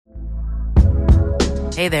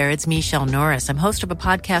Hey there, it's Michelle Norris. I'm host of a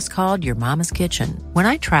podcast called Your Mama's Kitchen. When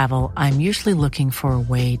I travel, I'm usually looking for a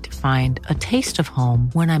way to find a taste of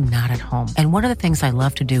home when I'm not at home. And one of the things I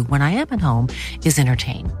love to do when I am at home is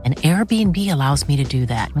entertain. And Airbnb allows me to do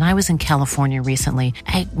that. When I was in California recently,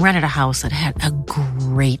 I rented a house that had a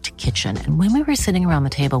great kitchen. And when we were sitting around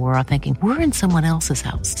the table, we were all thinking, we're in someone else's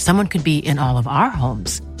house. Someone could be in all of our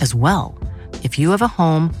homes as well. If you have a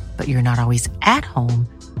home, but you're not always at home,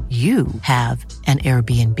 you have an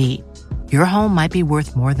Airbnb. Your home might be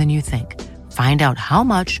worth more than you think. Find out how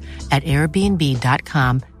much at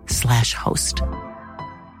airbnb.com/host.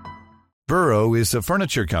 Burrow is a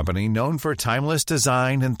furniture company known for timeless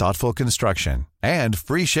design and thoughtful construction and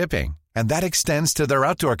free shipping, and that extends to their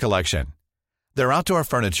outdoor collection. Their outdoor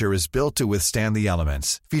furniture is built to withstand the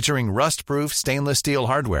elements, featuring rust-proof stainless steel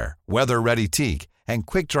hardware, weather-ready teak, and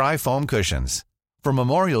quick-dry foam cushions. For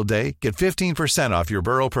Memorial Day, get 15% off your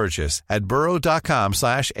Burrow purchase at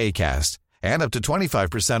burrow.com/ACAST and up to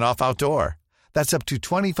 25% off outdoor. That's up to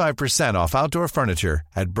 25% off outdoor furniture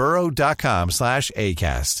at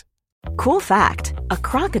burrow.com/ACAST. Cool fact, a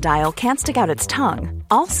crocodile can't stick out its tongue.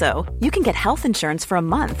 Also, you can get health insurance for a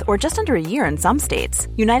month or just under a year in some states.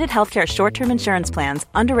 United Healthcare short-term insurance plans,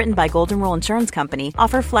 underwritten by Golden Rule Insurance Company,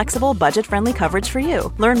 offer flexible, budget-friendly coverage for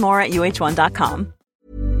you. Learn more at uh1.com.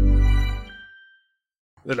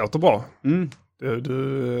 Det låter bra.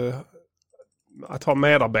 Att ha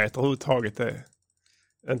medarbetare överhuvudtaget är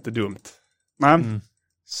inte dumt.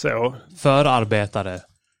 Så. Förarbetare.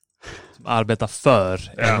 Som arbetar för,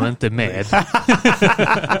 och inte med.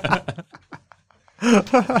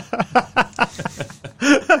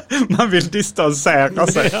 Man vill distansera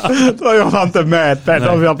sig. Då gör man inte med.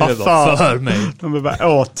 De vill bara för mig. De vill bara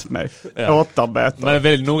åt mig. Åtarbetare. Man är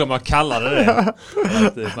väldigt noga med att kalla det.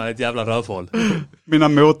 Att man är ett jävla rövhål. Mina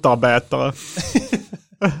motarbetare.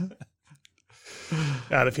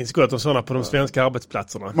 Ja, det finns gott om sådana på de svenska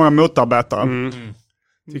arbetsplatserna. Många motarbetare.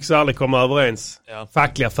 Tycks aldrig komma överens. Ja.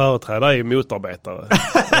 Fackliga företrädare är ju motarbetare.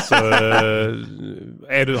 Alltså,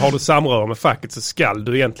 har du samröre med facket så skall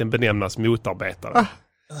du egentligen benämnas motarbetare.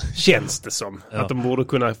 Känns det som. Att de borde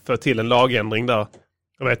kunna få till en lagändring där.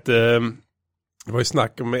 Jag vet, det var ju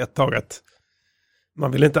snack om ett tag att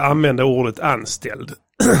man vill inte använda ordet anställd.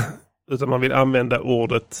 Utan man vill använda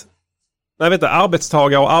ordet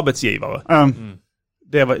arbetstagare och arbetsgivare.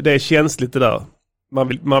 Det är känsligt det där.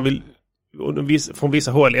 Man vill från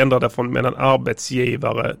vissa håll ändra det från mellan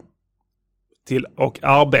arbetsgivare till och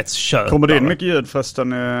arbetsköpare. Kommer det in mycket ljud förresten?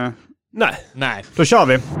 Nej. Då kör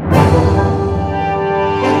vi.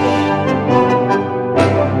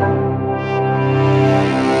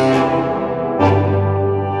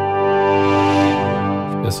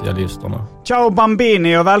 Specialisterna. Ciao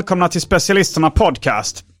Bambini och välkomna till Specialisterna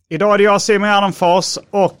podcast. Idag är det jag, Simon Gärdenfors,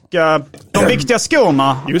 och de viktiga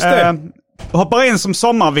skorna. Just det. Hoppar in som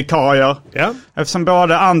sommarvikarier. Ja. Eftersom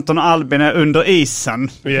både Anton och Albin är under isen.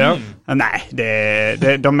 Ja. Nej,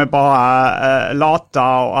 de är bara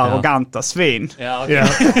lata och arroganta svin. Ja, okay.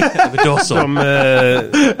 Då så.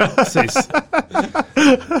 Precis.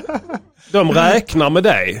 De räknar med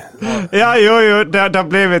dig. Ja, det har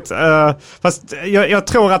blivit... fast jag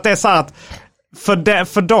tror att det är så här att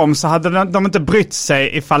för dem så hade de inte brytt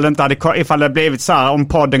sig ifall det blivit så här, om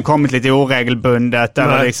podden kommit lite oregelbundet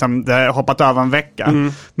eller liksom det hoppat över en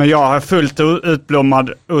vecka. Men jag har fullt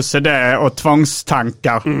utblommad OCD och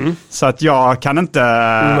tvångstankar, så att jag kan inte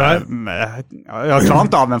jag klarar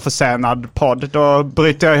inte av en försenad podd. Då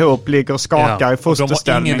bryter jag ihop, ligger och skakar i fosterställning.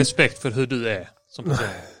 De har ingen respekt för hur du är som person.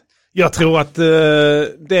 Jag tror att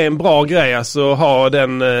det är en bra grej alltså, att ha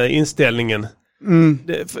den inställningen.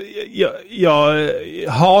 Jag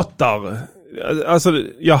hatar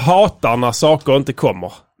när saker inte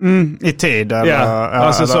kommer i tid eller,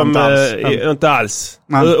 alltså eller som inte alls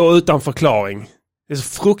och utan förklaring. Det är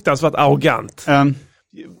så fruktansvärt arrogant.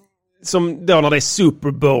 Som då när det är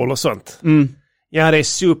Super Bowl och sånt. Ja, det är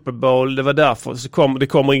Super Bowl, det var därför så det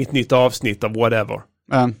kommer inget nytt avsnitt av whatever.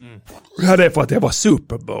 Ja, det är för att det var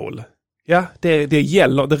Super Bowl. Ja, det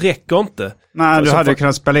gäller, det räcker inte. Nej, du hade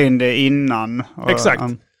kunnat spela in det innan. Exakt.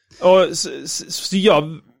 Och så jag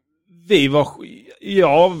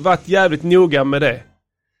har varit jävligt noga med det.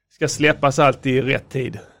 Ska släppas alltid i rätt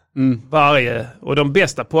tid. Och de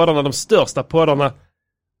bästa poddarna, de största poddarna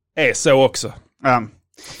är så också.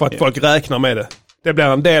 För att folk räknar med det. Det blir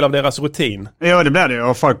en del av deras rutin. Ja, det blir det.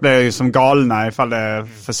 Och folk blir ju som galna ifall det är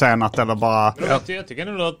försenat eller bara... Jag tycker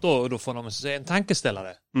nog att då får de se en tankeställare.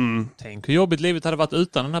 Tänk hur jobbigt livet hade varit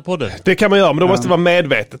utan den här podden. Det kan man göra, men då måste det vara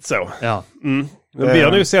medvetet så. Ja. Det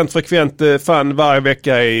blir nu sänt frekvent fan varje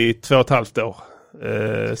vecka i 2,5 år.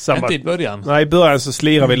 Inte i början. Nej, i början så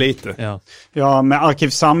slirar vi lite. Ja, med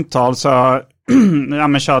Arkivsamtal så ja,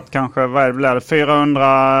 men kört kanske, vad blir det,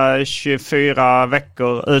 424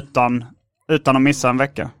 veckor utan att missa en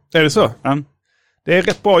vecka. Är det så? Ja. Det är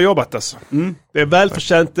rätt bra jobbat alltså. Det är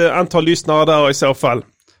välförtjänt antal lyssnare där i så fall.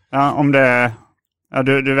 Ja, om det är... Ja,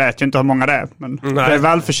 du vet ju inte hur många det är, men det är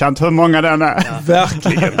välförtjänt hur många den är. Ja.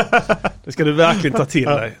 Verkligen. Det ska du verkligen ta till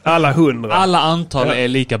dig. Alla 100. Alla antal är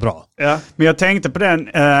lika bra. Ja. Men jag tänkte på den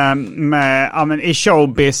i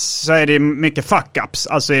showbiz så är det mycket fuck-ups.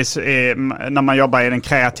 Alltså när man jobbar i den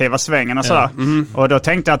kreativa svängen och sådär. Och då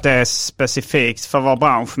tänkte jag att det är specifikt för vår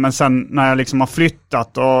bransch. Men sen när jag liksom har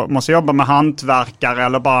flyttat och måste jobba med hantverkare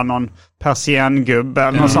eller bara någon persiengubbe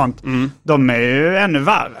eller något sånt. De är ju ännu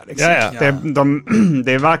värre. Liksom.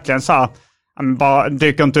 Det är verkligen så här, bara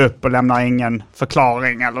dyker inte upp och lämnar ingen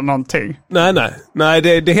förklaring eller någonting. Nej,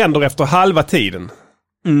 det händer efter halva tiden.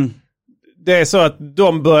 Det är så att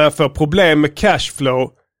de börjar få problem med cashflow.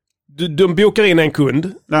 De bokar in en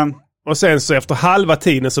kund. Och sen så efter halva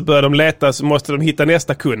tiden så börjar de leta, så måste de hitta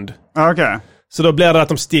nästa kund. Okay. Så då blir det att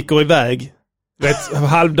de sticker iväg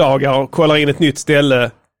halvdagar och kollar in ett nytt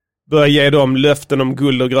ställe. Börjar ge dem löften om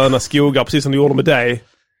guld och gröna skogar, precis som de gjorde med dig.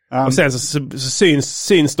 Och sen så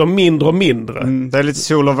syns de mindre och mindre. Det är lite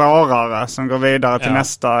sol och vårare som går vidare till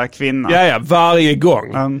nästa kvinna. Ja, varje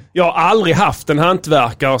gång. Jag har aldrig haft en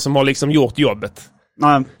hantverkare som har liksom gjort jobbet.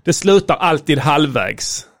 Det slutar alltid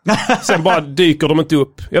halvvägs. Sen bara dyker de inte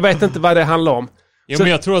upp. Jag vet inte vad det handlar om. Jo,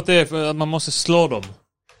 men jag tror att det är för att man måste slå dem.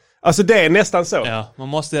 Alltså det är nästan så. Ja, man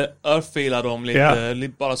måste örfila dem lite,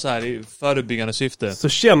 lite bara så här i förebyggande syfte. Så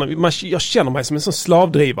jag känner mig som en sån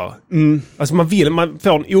slavdrivare. Alltså man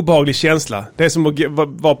får en obehaglig känsla. Det är som att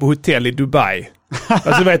vara på hotell i Dubai.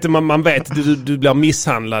 Alltså man vet du blir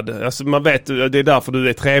misshandlad. Alltså man vet, det är därför du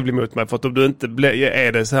är trevlig mot mig. För att om du inte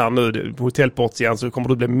är det så här nu på hotellportieren så kommer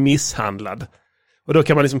du bli misshandlad. Och då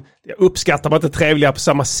kan man liksom, uppskattar man inte trevliga på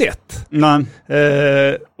samma sätt.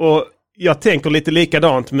 Och jag tänker lite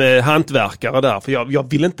likadant med hantverkare där. För jag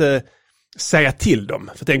vill inte säga till dem.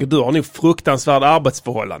 För jag tänker, du har nog fruktansvärda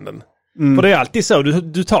arbetsförhållanden. För det är alltid så.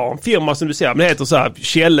 Du tar en firma som du säger, men det heter så här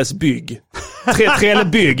Kjelles bygg. Trelle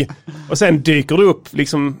bygg. Och sen dyker du upp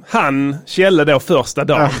liksom Kjelle då första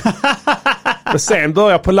dagen. Och sen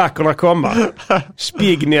börjar polackerna komma.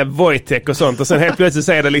 Spignev, Wojtek och sånt. Och sen helt plötsligt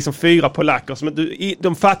så är det liksom 4 polacker som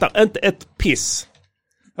de fattar inte ett piss.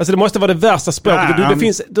 Alltså det måste vara det värsta språket.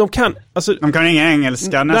 De kan ingen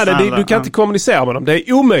engelska nästan. Nej, du kan inte kommunicera med dem. Det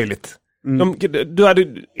är omöjligt.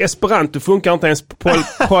 Esperanto funkar inte ens på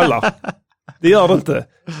pollar. Det gör det inte.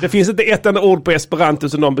 Det finns inte ett enda ord på esperanto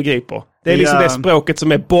som de begriper. Det är liksom det språket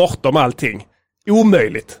som är bortom allting.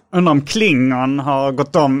 Omöjligt. Undrar om Klingon har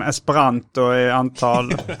gått om esperanto i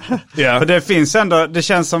antal. För det finns ändå, det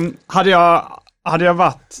känns som, hade jag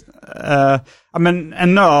varit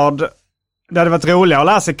en nörd, det hade varit roligare att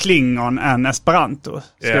lära sig Klingon än esperanto,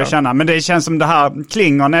 ska jag känna. Men det känns som det här,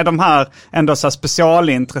 Klingon är de här ändå så här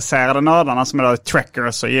specialintresserade nördarna som är då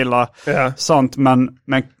trekkers och gillar sånt. Men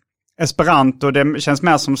esperanto, det känns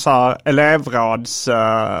mer som så här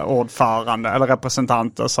elevrådsordförande eller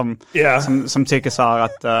representanter som tycker så här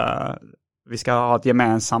att vi ska ha ett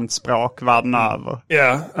gemensamt språk världen över.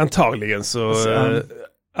 Ja,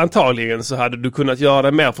 antagligen så hade du kunnat göra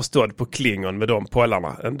det mer förstådd på Klingon med de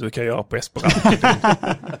pollarna än du kan göra på esperanto.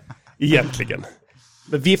 Egentligen.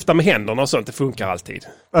 Men vifta med händerna och sånt, det funkar alltid.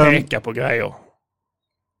 Peka på grejer.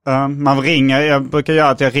 Jag brukar göra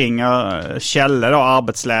att jag ringer Kjelle då,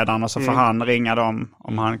 arbetsledaren, och så får han ringa dem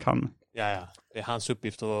om han kan. Ja, det är hans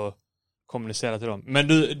uppgift att kommunicera till dem. Men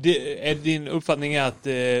är din uppfattning att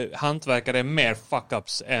hantverkare är mer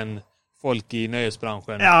fuck-ups än folk i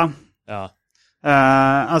nöjesbranschen? Ja.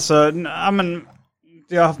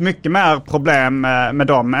 Jag har haft mycket mer problem med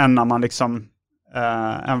dem än när man liksom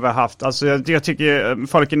än vi har haft. Alltså jag tycker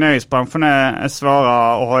folk i nöjesbranschen är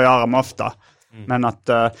svåra att ha att göra med ofta. Men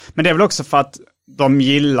det är väl också för att de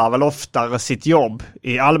gillar väl oftare sitt jobb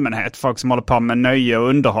i allmänhet. Folk som håller på med nöje och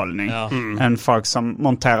underhållning än folk som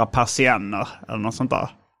monterar persienner eller något sånt där.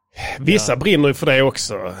 Vissa brinner ju för det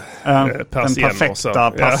också. Den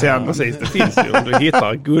perfekta persiennen. Precis, det finns ju. Om du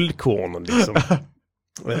hittar guldkornen liksom.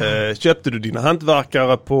 Köpte du dina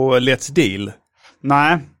hantverkare på Let's Deal?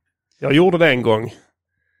 Nej. Jag gjorde det en gång.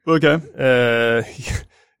 Okej.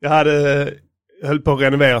 Jag höll på att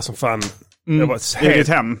renovera som fan. Jag var I ditt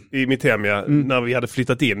hem? I mitt hem, ja. När vi hade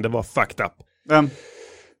flyttat in. Det var fucked up.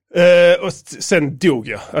 Och sen dog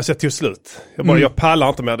jag. Alltså jag tog slut. Jag pallar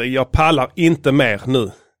inte mer. Jag pallar inte mer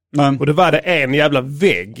nu. Och det var det en jävla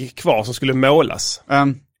vägg kvar som skulle målas.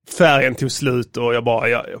 Färgen tog slut och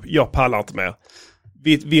jag pallar inte mer.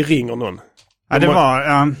 Vi ringer någon. Ja, det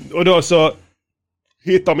var... Och då så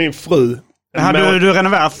hittar min fru... Du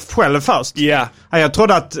renoverat själv först? Ja. Jag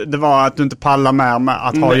trodde att det var att du inte pallar mer med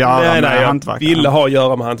att ha att göra med hantverkare. Jag ville ha att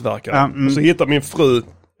göra med hantverkare. Och så hittar min fru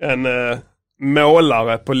en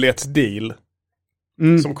målare på Let's Deal.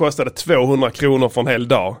 Som kostade 200 kronor för en hel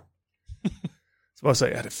dag. Så bara så,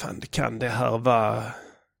 det kan det här vara...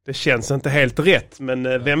 Det känns inte helt rätt,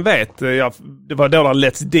 men vem vet? Det var då när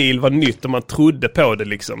Let's Deal var nytt och man trodde på det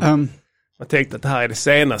liksom. Man tänkte att det här är det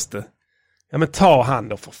senaste. Ja, men ta han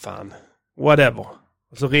då för fan. Whatever.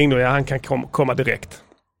 Och så ringde jag, han kan komma direkt.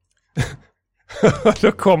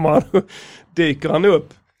 Då kommer han, dyker han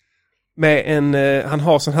upp med han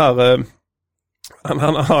har sån här,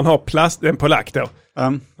 han har plast, en polack då.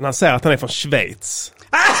 Men han säger att han är från Schweiz.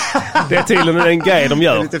 Det är tydligen en grej de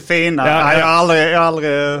gör. Lite fina. Ja, jag har aldrig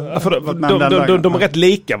de är rätt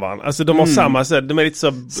lika varandra. Alltså de har samma, de är lite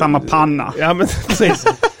så... Samma panna. Ja, men precis.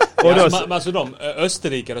 Och då, alltså de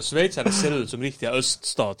österrikare och schweizare ser ut som riktiga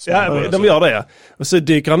öststats. Ja, de gör det. Och så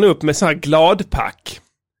dyker han upp med så här gladpack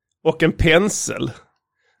och en pensel.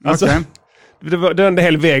 Alltså, det är en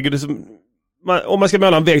hel vägg. Om man ska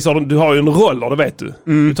måla en vägg så har du har ju en roller, det vet du.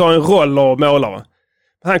 Du tar en roller och målar.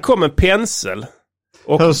 Han kom med en pensel.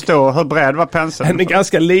 Och hur bred var penseln? En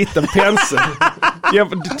ganska liten pensel.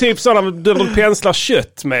 Typ sådana du penslar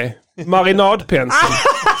kött med. Marinadpensel.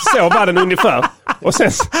 Så var den ungefär. Och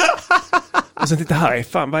sen titta här,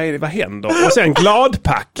 fan vad händer? Och sen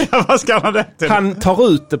gladpack. Vad ska man det till? Han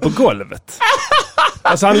tar ut det på golvet.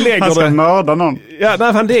 Alltså han ska mörda någon. Ja,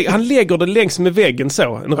 nej, han lägger det längs med väggen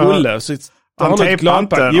så, en rulle. Så han tejpar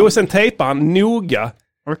inte. Jo, sen tejpar han noga.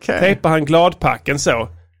 Tejpar han gladpacken så.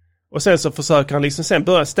 Och sen så försöker han liksom, sen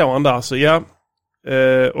börjar stå han där så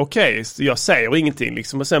okej, jag säger ingenting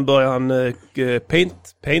liksom. Och sen börjar han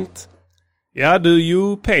paint. Ja, do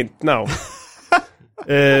you paint now?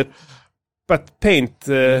 But paint...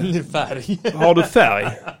 färg. Har du färg?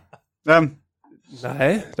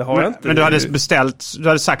 Nej, det har jag inte. Men du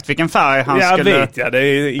hade sagt vilken färg han skulle... Jag vet, det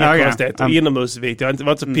är inga konstigheter. Inomhusvit, jag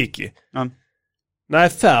var inte så picky. Nej,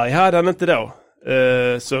 färg hade han inte då.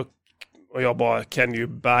 Så... Och jag bara, can you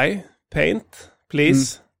buy paint,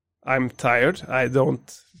 please? I'm tired, I don't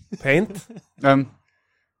paint.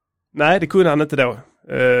 Nej, det kunde han inte då.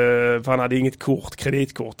 För han hade inget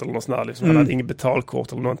kreditkort eller något sånt där. Liksom. Han hade inget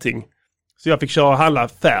betalkort eller någonting. Så jag fick köra och handla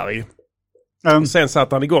färg. Och sen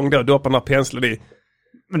satte han igång då och doppade den här penseln i.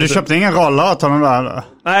 Men du köpte ingen roller åt honom där?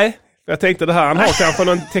 Nej, jag tänkte det här, han har kanske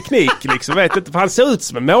någon teknik liksom, vet inte, för han ser ut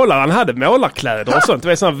som en målare, han hade målarkläder och sånt,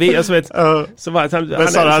 vet sån så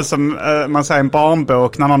var han som man säger en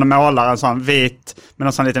barnbok när någon är målare, en sån vit med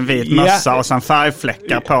någon sån liten vit mössa och sen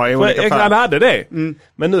färgfläckar på i olika färger. Han hade det.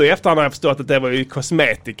 Men nu i efterhand har jag förstått att det var ju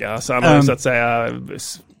kosmetika, så han har så att säga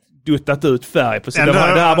duttat ut färg på sig. Det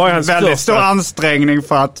här var ju hans väldigt stor ansträngning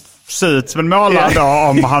för att se ut som en målare då,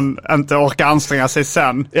 om han inte orkar anstränga sig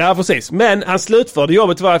sen. Ja, precis. Men han slutförde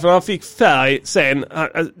jobbet varför han fick färg sen.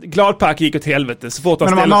 Gladpack gick åt helvete. Så fort han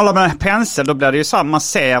men om man målar med en pensel, då blir det ju så. Man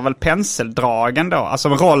ser väl penseldragen då. Alltså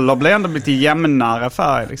roller blir ändå lite jämnare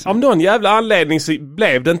färg. Liksom. Om någon jävla anledning så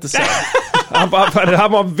blev det inte så. Han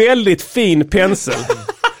var en väldigt fin pensel.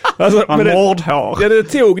 Alltså, mordhår. Det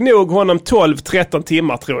tog nog honom 12-13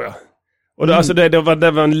 timmar tror jag. Och det, alltså, det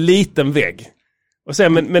var en liten vägg. Och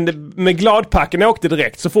sen, men gladpacken åkte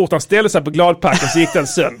direkt. Så fort han ställde sig på gladpacken så gick den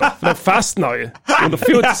sönder. För den fastnar ju under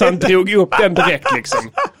foten, så han drog upp den direkt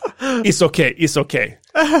liksom. It's okay.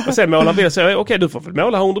 Och sen målade vi och sa, okej, du får väl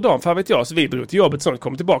måla här under dagen, för vet jag. Så vi drog till jobbet, så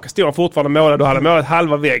kom tillbaka. Stod han fortfarande målade, då hade han målat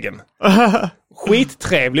halva väggen.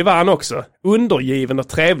 Skittrevlig var han också. Undergiven och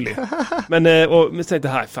trevlig. Men sen, det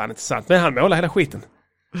här är fan inte sant. Men han målade hela skiten.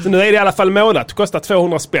 Så nu är det i alla fall målat. Det kostar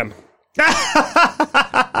 200 spänn.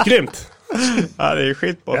 Grymt. Ja, det är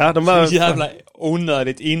skitbra. Ja, de var så jävla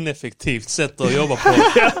onödigt ineffektivt sätt att jobba på.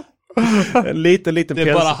 En liten det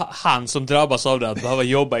är bara han som drabbas av det, att behöva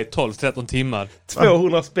jobba i 12-13 timmar.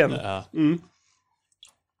 200 spänn. Ja.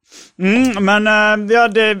 Men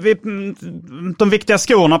de viktiga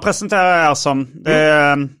skorna presenterar jag som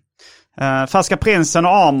Färska Prinsen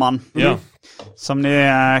och Arman. Ja. Som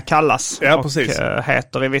ni kallas. Ja, och precis.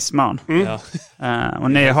 Heter i viss mån. Ja. Och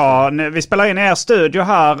vi spelar in i er studio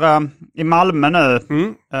här i Malmö nu.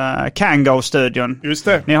 Kango-studion. Just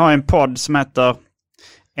det. Ni har en podd som heter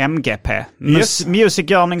MGP. Yes.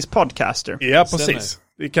 Music Earnings Podcaster. Ja, precis.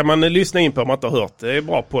 Det kan man lyssna in på om man inte har hört. Det är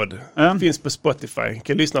bra podd. Finns på Spotify.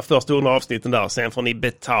 Kan lyssna först 100 avsnitten där. Sen får ni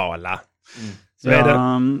betala. Så är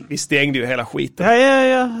det. Vi stängde ju hela skiten. Ja,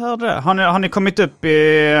 jag hörde det. Har ni kommit upp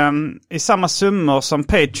i samma summor som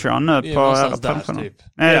Patreon nu på era pensioner? Typ.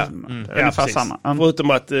 Ungefär samma.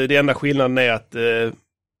 Förutom att det enda skillnaden är att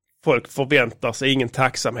folk förväntar sig ingen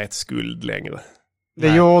tacksamhetsskuld längre. Det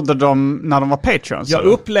gjorde de när de var Patreons. Jag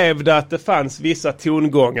upplevde att det fanns vissa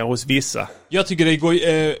tongångar hos vissa. Jag tycker det går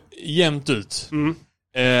jämnt ut.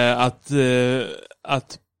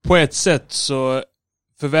 Att på ett sätt så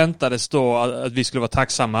förväntades då att vi skulle vara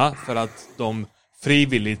tacksamma för att de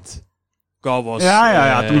frivilligt gav oss...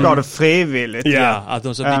 att de gav det frivilligt. Ja, att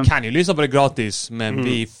de sa vi kan ju lyssna på det gratis, men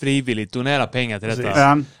vi frivilligt donerar pengar till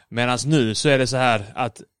detta. Medan nu så är det så här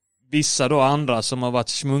att vissa då andra som har varit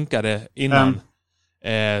smunkade innan,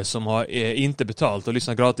 som har inte betalt och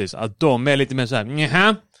lyssnat gratis, att de är lite mer så här: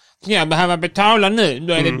 "Jaha, jag behöver betala nu,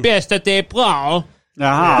 då är det bäst att det är bra."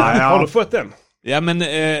 Jaha, Har du fått den? Ja, men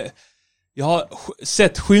jag har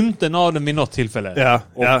sett skymten av den vid något tillfälle.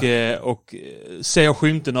 Och ser jag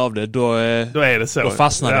skymten av det, då är det så. Då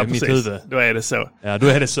fastnar det i mitt huvud. Då är det så. Ja, då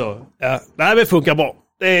är det så. Ja. Nej, men det funkar bra.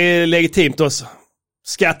 Det är legitimt också.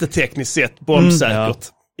 Skattetekniskt sett, bombsäkert.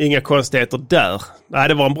 Inga konstigheter där. Nej,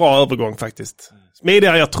 det var en bra övergång faktiskt.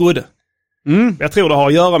 Smidigare jag trodde. Jag tror det har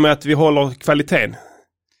att göra med att vi håller kvaliteten.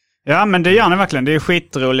 Ja, men det gör ni verkligen. Det är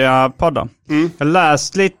skitroliga poddar. Jag har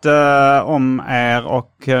läst lite om er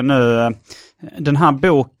och nu den här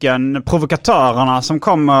boken Provokatörerna som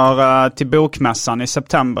kommer till bokmässan i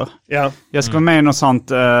september. Ja. Jag ska vara med i något sånt.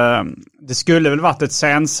 Det skulle väl varit ett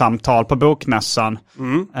sensamtal på bokmässan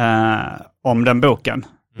om den boken.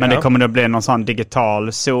 Men det kommer att bli någon sån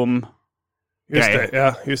digital Zoom.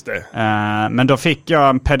 Just det. Men då fick jag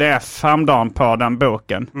en pdf häromdagen på den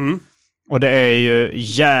boken. Och det är ju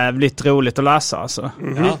jävligt roligt att läsa alltså.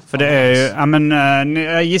 För det är ju,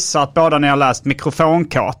 jag gissar att båda ni har läst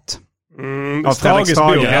Mikrofonkåt. Av Fredrik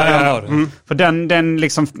Strage. För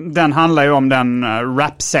den handlar ju om den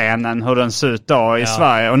rapscenen, hur den ser ut då i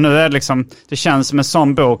Sverige. Och nu är det liksom, det känns som en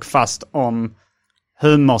sån bok fast om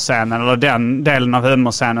humorscenen, eller den delen av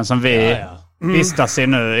humorscenen som vi vistas i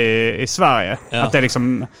nu i Sverige. Att det är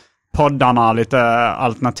liksom poddarna, lite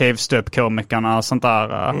alternativståuppkomikerna och sånt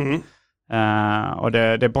där. Och det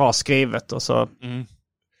är bra skrivet och så.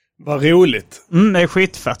 Vad roligt. Det är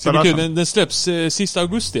skitfett. Den släpps sista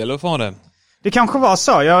augusti, eller vad fan det? Det kanske var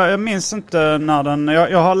så. Jag minns inte när den...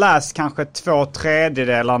 Jag har läst kanske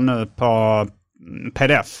 2/3 nu på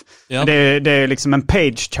pdf. Ja. Det är liksom en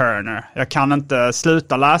page-turner. Jag kan inte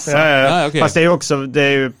sluta läsa. Okay. Fast det är också... Det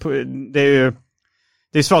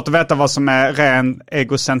är svårt att veta vad som är ren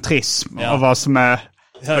egocentrism och vad som är...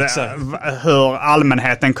 hur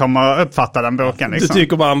allmänheten kommer uppfatta den boken. Liksom. Du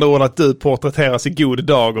tycker med andra ord att du porträtteras i god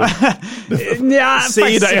dag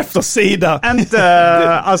sida efter sida.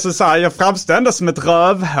 Inte, alltså så här, jag framstår ändå som ett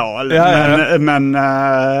rövhål, men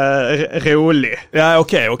rolig. Ja,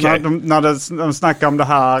 okej. När de snackar om det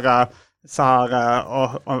här så här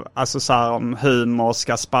alltså så här, om humor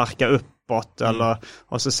ska sparka uppåt eller,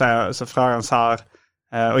 och så frågar han så här.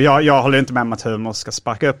 Och jag håller inte med om att humor ska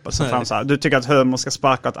sparka upp. Och så fram så här, du tycker att humor ska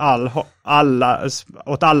sparka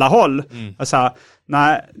åt alla håll. Och så här,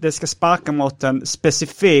 nej, det ska sparka mot en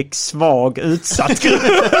specifik svag utsatt grupp.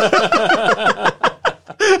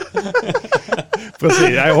 Precis,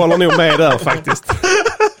 jag håller nog med där faktiskt.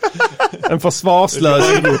 En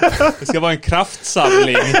försvarslös grupp. Det ska vara en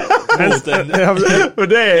kraftsamling mot och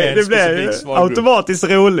det blir automatiskt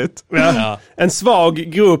roligt. Ja. En svag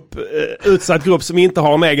grupp, utsatt grupp som inte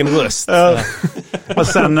har en egen röst. Och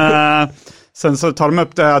sen så tar de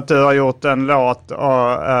upp det att du har gjort en låt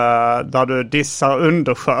där du dissar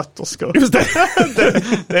undersköterskor. Just det.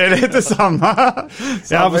 Det är lite samma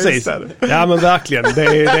ja, precis. Ja, men verkligen.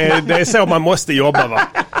 Det är så man måste jobba, va?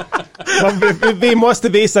 Vi måste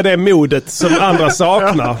visa det modet som andra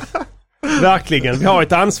saknar. Verkligen. Vi har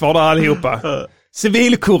ett ansvar där allihopa.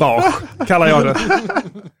 Civilkurage kallar jag det.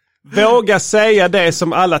 Våga säga det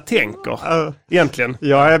som alla tänker. Egentligen.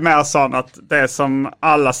 Jag är mer sån att det som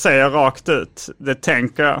alla säger rakt ut, det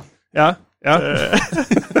tänker jag. Ja.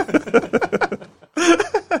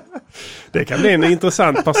 Det kan bli en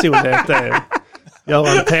intressant personlighet det.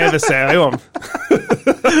 Göra en tv-serie om.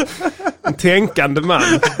 En tänkande man.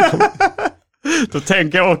 Då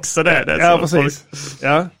tänker jag också det. Ja, precis.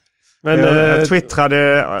 Ja. Men jag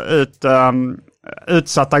twittrade ut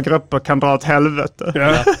utsatta grupper kan dra åt helvete.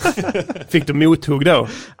 Ja. Fick du mothugg då?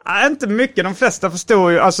 Inte mycket. De flesta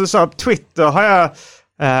förstår ju. Alltså så på Twitter har jag...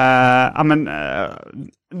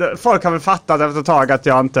 folk har väl fattat efter ett tag att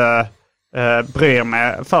jag inte bryr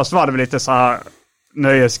mig. Först var det väl lite så här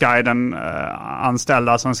Nöjesguiden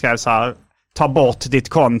anställda som skrev så här: ta bort ditt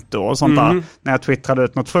konto och sånt där. När jag twittrade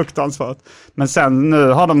ut något fruktansvärt. Men sen nu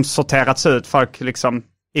har de sorterats ut. Folk liksom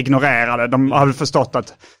ignorerade. De hade förstått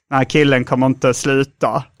att den här killen kommer inte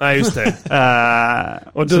sluta. Nej, just det.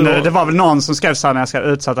 Och det var väl någon som skrev så här när jag skrev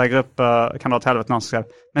utsatta grupper, kan det åt helvete, någon som skrev,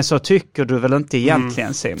 men så tycker du väl inte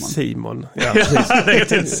egentligen, Simon? Simon, ja precis.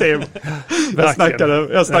 Det är Simon.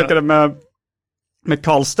 Jag snackade med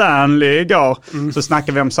Carl Stanley igår, så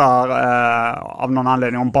snackade vi om så här, av någon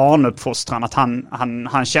anledning om barnuppfostran, att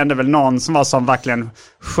han kände väl någon som var som verkligen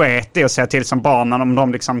sket i att säga till som barnen om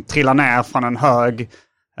de liksom trillar ner från en hög,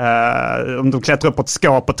 om de klättrar upp på ett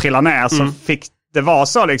skåp och trillar ner, så fick det vara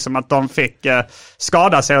så liksom att de fick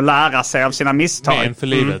skada sig och lära sig av sina misstag. Men för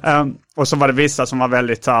livet. Och så var det vissa som var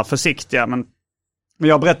väldigt försiktiga, men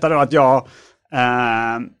jag berättade då att jag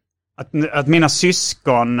att mina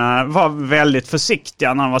syskon var väldigt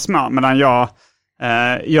försiktiga när de var små, medan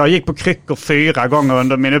jag gick på kryckor 4 gånger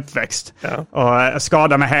under min uppväxt. Ja. Och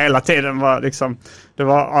skadade mig hela tiden. Det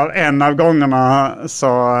var en av gångerna så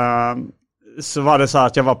var det så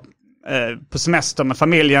att jag var på semester med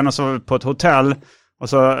familjen och så var vi på ett hotell. Och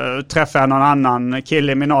så träffade jag någon annan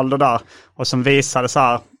kille i min ålder där. Och som visade så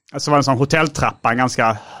här, så var det en sån hotelltrappa, en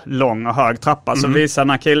ganska lång och hög trappa. Så visade den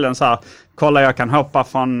här killen så här, kolla jag kan hoppa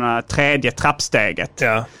från 3:e trappsteget.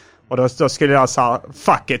 Ja. Och då skulle jag så här,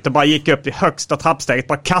 fuck it, och bara gick upp i högsta trappsteget,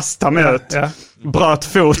 bara kastade mig ut, bröt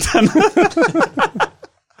foten.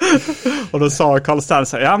 Och då sa Carl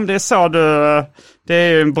Stanley, ja men det är så det är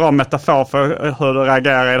ju en bra metafor för hur du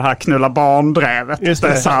reagerar i det här knulla barndrevet. Just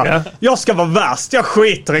det, så här, jag ska vara värst, jag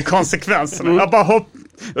skiter i konsekvenserna. Jag bara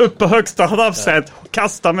upp på högsta trappsteget och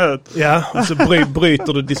kastar mig ut. Ja, och så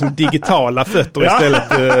bryter du liksom digitala fötter istället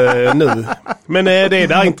nu. Men det är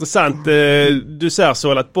där intressant. Du ser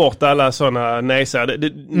så att bort alla sådana nejsar.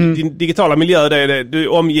 Din digitala miljö, du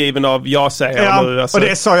är omgiven av ja-sägare nu. Alltså, och det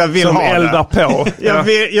är så jag vill som ha eldar det. På.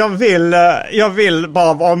 Jag vill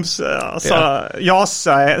bara vara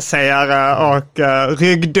ja-sägare och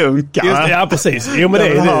ryggdunkare. Just det, ja, precis. Jo, men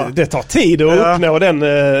det tar tid att uppnå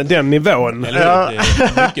den nivån. Eller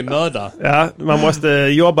mycket möda. Ja, man måste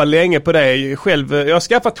jobba länge på det själv. Jag har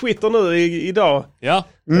skaffat Twitter nu idag. Ja.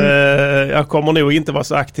 Jag kommer nog inte vara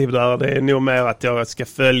så aktiv där. Det är nog mer att jag ska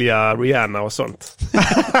följa Rihanna och sånt.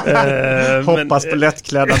 Hoppas på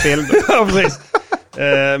lättklädda bilder. Ja, precis.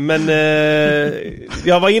 Men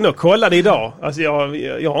jag var inne och kollade idag. Alltså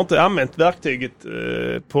jag har inte använt verktyget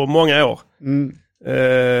på många år.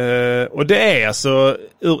 Och det är alltså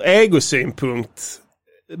ur egosynpunkt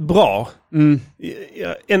bra.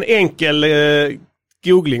 En enkel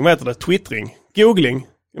googling, vad heter det? Twittring. Googling.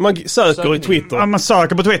 Man söker i Twitter. Ja, man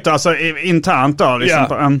söker på Twitter, alltså internt då.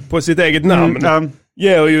 Liksom på sitt eget namn.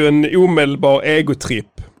 Ger ju en omedelbar egotripp.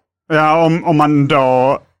 Ja, om man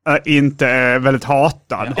då inte är väldigt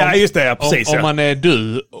hatad. Ja, just det, precis. Om man är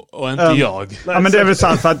du och inte jag. Ja, men det är väl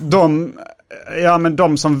sant för att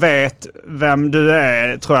de som vet vem du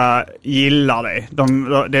är tror jag gillar dig.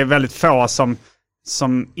 Det är väldigt få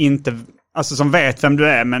som inte, alltså som vet vem du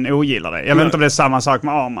är men ogillar dig. Jag vet inte om det är samma sak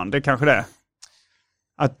med Arman, det kanske det är.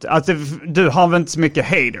 Att du har väl inte så mycket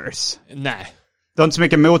haters? Nej. Du har inte så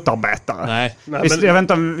mycket motarbetare? Nej. Jag vet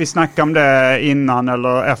inte om vi snackade om det innan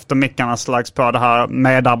eller efter mickarna slags på det här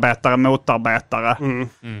medarbetare, motarbetare.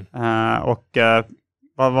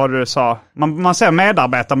 Vad var det du sa? Man säger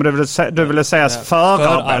medarbetare, men du ville säga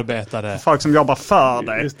förarbetare. Folk som jobbar för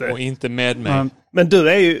dig. Och inte med mig. Men du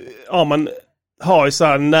är ju, man har ju så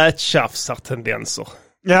här nättjafsar-tendenser.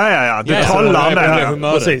 Ja. Du trollar det.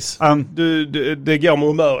 Precis. Det går med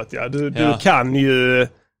humöret, ja. Du kan ju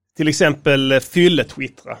till exempel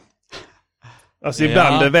fylletwittra. Alltså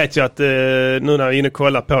ibland vet jag att nu när jag är inne och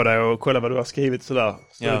kollar på dig och kollar vad du har skrivit sådär,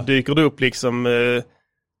 så dyker det upp liksom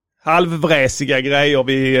halvvräsiga grejer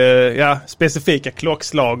vid specifika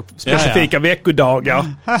klockslag, specifika veckodagar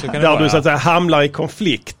där du så att säga hamnar i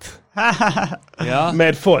konflikt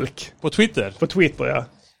med folk. På Twitter? På Twitter, ja.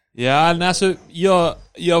 Ja, alltså jag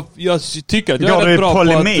tycker att jag är rätt bra på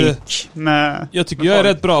att jag tycker jag är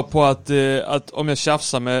rätt bra på att om jag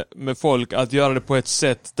tjafsar med folk, att göra det på ett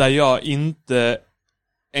sätt där jag inte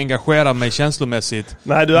engagerar mig känslomässigt.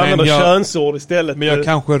 Nej, du använder könsord istället. Men jag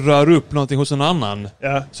kanske rör upp någonting hos en annan.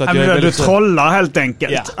 Ja. Så att du trollar helt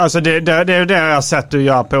enkelt. Ja. Alltså det är det jag har sett du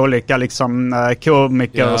gör på olika liksom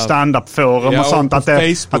komiker och stand-up-forum och sånt. Att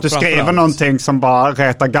du skriver någonting som bara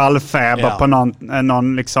retar gallfeber på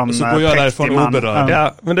någon liksom och så går jag därifrån oberörd.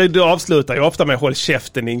 Ja, men du avslutar ju ofta med håll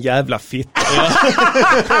käften din jävla fitta.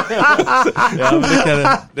 Ja, men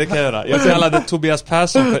det kan jag göra. Jag kallade Tobias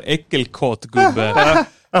Persson för äckelkottgubbe.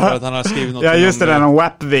 För att han har skrivit något. Ja, just det, den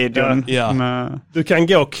WAP-videon. Ja. Du kan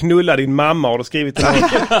gå och knulla din mamma, och då skrivit till någon,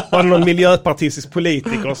 var det någon miljöpartistisk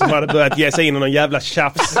politiker som hade börjat ge sig in i någon jävla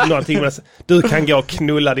tjafs. Någonting med, du kan gå och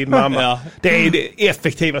knulla din mamma. Ja. Det är det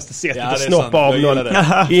effektivaste sättet att det är snoppa sant. av Jag någon.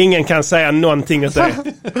 gillar Ingen kan säga någonting åt det.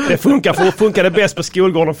 Det funkar det bäst på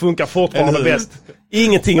skolgården, funkar fortfarande bäst.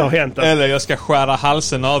 Ingenting har hänt. Eller jag ska skära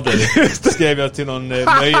halsen av dig. Skrev jag till någon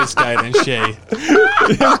Nöjesguiden-tjej.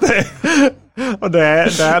 Och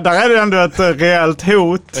där är det ändå ett reellt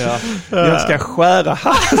hot. Ja. Jag ska skära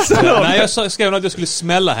halsen av. Nej, jag skrev att jag skulle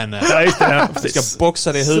smälla henne. Ja, just det. Jag ska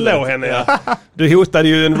boxa dig i huvudet. Slå henne, ja. Du hotade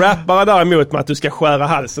ju en rappare däremot med att du ska skära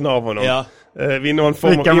halsen av honom. Ja. Vid någon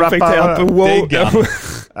form Vilken av infekterat på wow. Digga.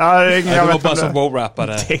 Jag var vet bara som inte.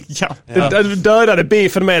 wow-rappare. Du dödade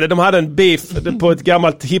beefen med det. De hade en beef på ett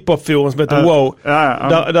gammalt hiphop-forum som heter Wow.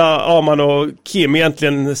 Där Arman och Kim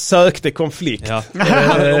egentligen sökte konflikt. Ja.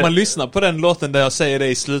 Om man lyssnar på den låten där jag säger det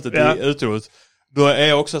i slutet i utrot, då är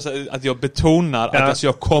jag också så att jag betonar att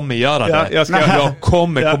jag kommer göra det. Jag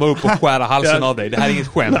kommer komma upp och skära halsen av dig. Det här är inget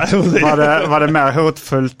skämt. Var det mer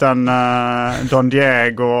hotfullt än Don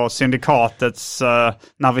Diego och syndikatets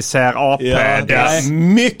när vi ser AP?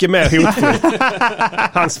 Mycket mer hotfullt.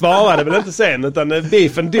 Han svarade väl inte sen, utan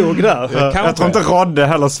beefen dog där. Jag tror inte Rodde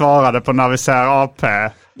heller svarade på när vi ser AP.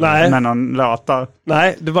 Nej. Med någon låt där.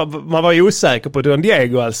 Nej, man var ju osäker på Don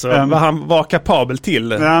Diego alltså. Vad han var kapabel till.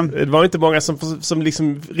 Det var inte många som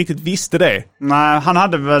liksom riktigt visste det. Nej, han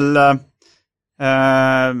hade väl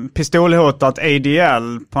pistolhotat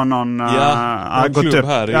ADL på någon gått upp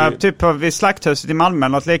här typ vid Slakthuset i Malmö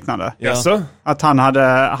eller något liknande. Jaså? Att han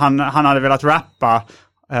hade velat rappa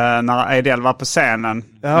när ADL var på scenen.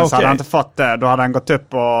 Men så hade han inte fått det. Då hade han gått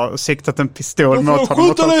upp och siktat en pistol mot honom.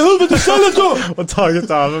 Skjuta dig i huvudet istället då! Och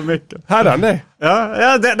tagit över mycket. Hade han det?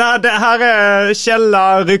 Ja, det här är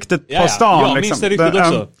källa-ryktet på stan. Jag minns det ryktet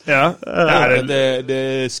också. Ja.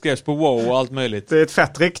 Det skrevs på WoW och allt möjligt. Det är ett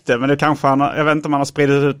fett rykte, men det kanske jag vet inte om han har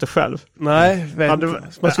spridit ut det själv. Nej,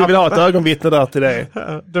 man skulle vilja ha ett ögonvittne där till det.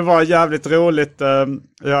 Det var jävligt roligt.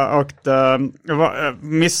 Jag åkte,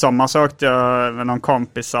 midsommar så åkte jag med någon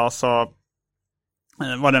kompisar, så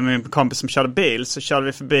var det min kompis som körde bil, så körde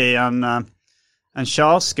vi förbi en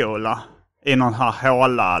körskola i någon här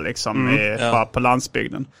håla liksom på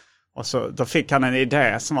landsbygden. Och så då fick han en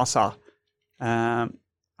idé som var så här,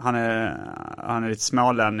 han är lite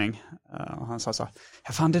smålänning. Och han sa så här,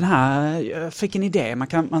 ja fan, jag fick en idé,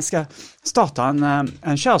 man ska starta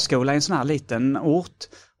en körskola i en sån här liten ort.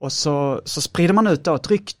 Och så sprider man ut då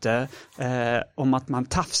ett rykte om att man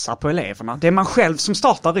tafsar på eleverna. Det är man själv som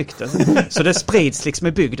startar ryktet. Så det sprids liksom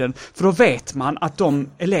i bygden. För då vet man att de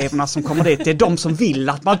eleverna som kommer dit, det är de som vill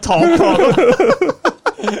att man tar på dem.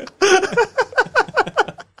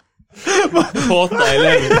 Kåta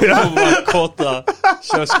elever. Kåta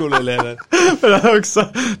körskoleelever. Men det är också,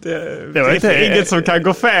 det var inte inget som kan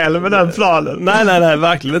gå fel med den planen. Nej,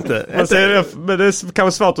 verkligen inte. Men det är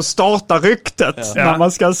kanske svårt att starta ryktet när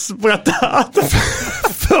man ska berätta.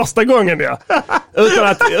 Första gången,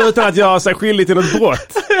 utan att göra sig skyldig till något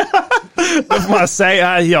brott. Då får man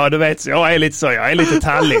säga, du vet, jag är lite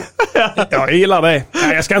tallig. Jag gillar det.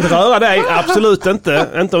 Nej, jag ska inte röra dig, absolut inte.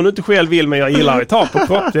 Inte om du inte själv vill, men jag gillar att ta på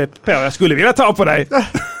kroppen. Jag skulle vilja ta på dig.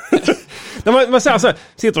 När man säger så,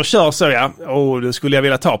 sitter och kör så, det skulle jag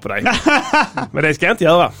vilja ta på dig. Men det ska jag inte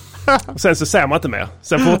göra. Och sen så ser man inte mer.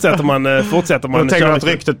 Sen fortsätter man. Då tänker man att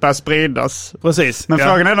ryktet börjar spridas. Precis. Men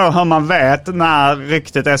frågan är då hur man vet när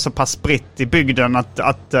ryktet är så pass spritt i bygden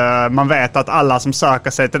att man vet att alla som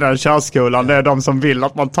söker sig till den körskolan, det är de som vill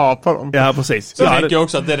att man tar på dem. Ja, precis. Så jag tänker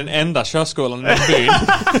också att det är den enda körskolan i den byn.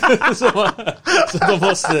 så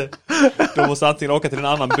de måste antingen åka till en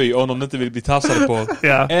annan by om de inte vill bli tafsade på.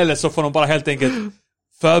 Ja. Eller så får de bara helt enkelt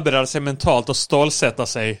förbereda sig mentalt och stålsätta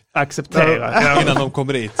sig. Acceptera. Innan de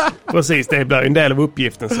kommer dit. Precis, det blir en del av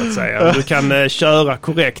uppgiften så att säga. Du kan köra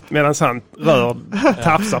korrekt medan han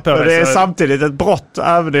tafsar på dig. Det är samtidigt ett brott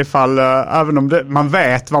även om man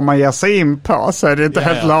vet vad man ger sig in på, så är det inte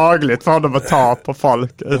helt lagligt för dem att ta på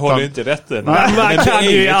folk. Det håller inte rätten. Man kan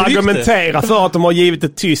ju argumentera för att de har givit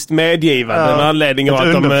ett tyst medgivande med anledning av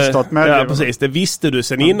att de... Ja, precis. Det visste du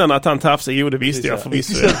sen innan att han tafsade. Jo, det visste jag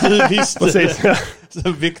förvisso. Du visste. Precis.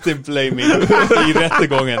 Victim blaming i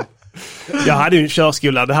rättegången. Jag hade ju en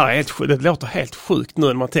körskola. Det låter helt sjukt nu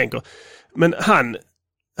när man tänker. Men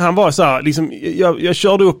han var så här, liksom, jag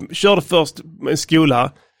körde först en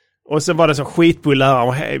skola och sen var det så skitbull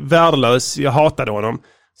lärare, värdelös, jag hatade honom.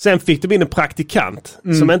 Sen fick de in en praktikant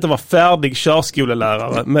som inte var färdig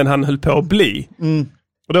körskolelärare, men han höll på att bli.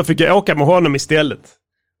 Och då fick jag åka med honom istället.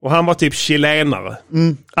 Och han var typ chilenare.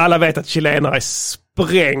 Alla vet att chilenare är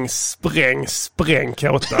spräng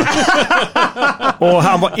kåta. Och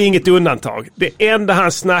han var inget undantag. Det enda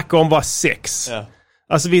han snackade om var sex. Ja.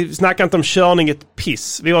 Alltså vi snackade inte om körning ett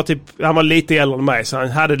piss. Han var lite äldre än mig, så han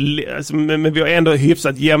hade, alltså, men vi var ändå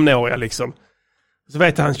hyfsat jämnåriga liksom. Så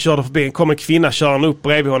vet jag, han körde förbi, kom en kvinna, körde upp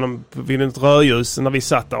bredvid honom vid ett rödljus när vi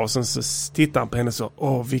satt där, och sen så tittade han på henne så,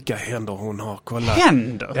 vilka händer hon har, kolla.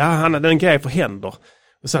 Händer? Ja, han hade en grej för händer.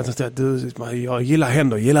 Och så sa han, jag gillar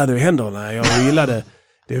händer, gillar du händerna? Jag gillar det.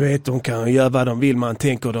 Du vet, de kan göra vad de vill, man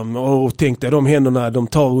tänker dem, tänk dig de händerna, de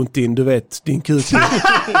tar runt in, du vet, din kuk.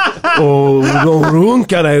 Och de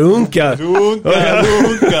runkar.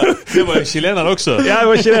 Det var ju chilenare också. Ja, det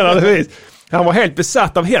var chilenare, vet. Han var helt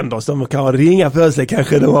besatt av händer som kan ringa på sig.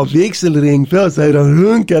 Kanske de har vigselring på sig. De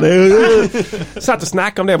runkade. Satt och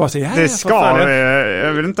snackade om det. Bara så, det ska du.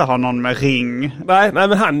 Jag vill inte ha någon med ring. Nej,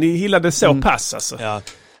 men han gillade så pass alltså. Ja.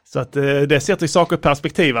 Så att det sätter saker i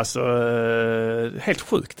perspektiv alltså. Helt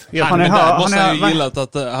sjukt.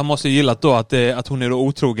 Han måste ju gillat då att hon är då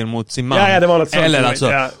otrogen mot sin man. Ja, det var något sånt. Eller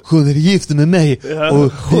alltså, hon är gift med mig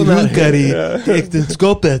och hon runkar i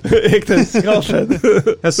äktenskapet.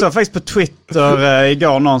 Jag såg faktiskt på Twitter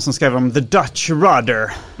igår någon som skrev om The Dutch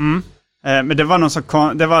Rudder. Men det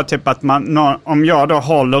var det var typ att om jag då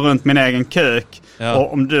håller runt min egen kuk,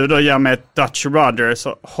 och om du då gör mig ett Dutch Rudder,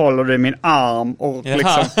 så håller du min arm och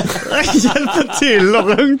liksom hjälper till att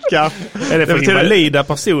runka. Är det för invalida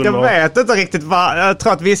personer? Jag vet inte riktigt jag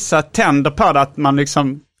tror att vissa tänder på det, att man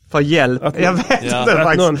liksom får hjälp. Jag vet inte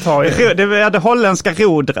faktiskt. Det är det holländska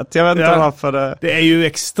rodret. Jag vet inte varför det... Det är ju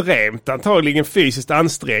extremt antagligen fysiskt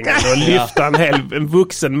ansträngande att lyfta en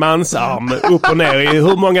vuxen mansarm upp och ner. I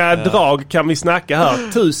hur många drag kan vi snacka här?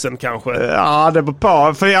 1000 kanske? Ja, det beror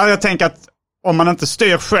på. För jag tänker att om man inte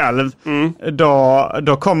styr själv,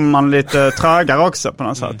 då kommer man lite trögare också på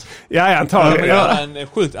något sätt. Ja, antagligen. Man gör en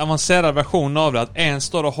sjukt avancerad version av det. Att en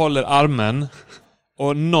står och håller armen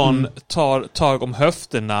och någon tar tag om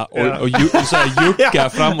höfterna och så här juckar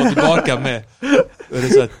fram och tillbaka med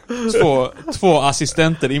så här, två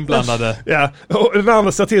assistenter inblandade. Ja, och den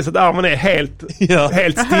andra ser till så att armen är helt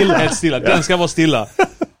stilla. Helt stilla. Den ska vara stilla.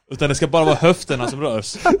 Utan det ska bara vara höfterna som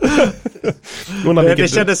rörs. Det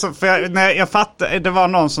kändes som, för jag fattade, det var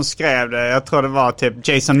någon som skrev det. Jag tror det var typ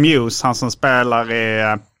Jason Mewes, han som spelar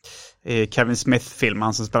i Kevin Smith-film,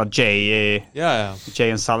 han som spelar Jay i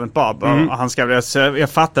Jay and Silent Bob. Och han skrev det, så jag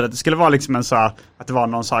fattade att det skulle vara liksom en så här, att det var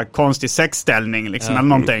någon så här konstig sexställning liksom, eller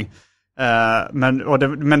någonting.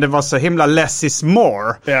 Men det var så himla less is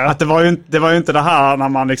more. Att det var ju inte det här när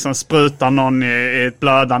man liksom sprutar någon i ett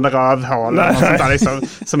blödande rövhål eller något sånt där, liksom,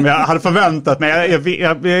 som jag hade förväntat mig.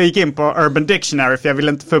 Jag gick in på Urban Dictionary, för jag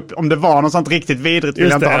ville inte få upp, om det var något sånt riktigt vidrigt, ville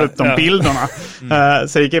jag inte ha upp de bilderna.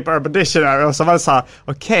 Så jag gick in på Urban Dictionary och så var det så här: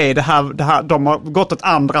 okej, det här, de har gått åt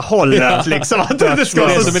andra hållet liksom, att det ska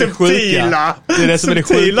vara så subtila. Det är det som är det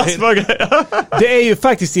sjuka. Det är ju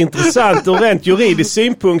faktiskt intressant och rent juridisk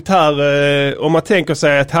synpunkt här. Om man tänker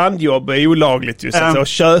sig att handjobb är olagligt just att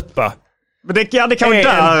köpa. Men det kan vara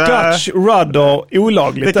där Dutch Rudder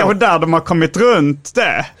olagligt. Det kanske där de har kommit runt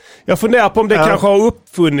det. Jag funderar på om det kanske har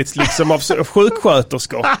uppfunnits liksom av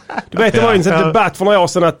sjuksköterskor. Du vet, det var ju en debatt för några år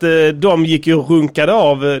sedan att de gick ju och runkade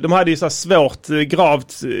av. De hade ju så svårt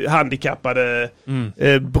gravt handikappade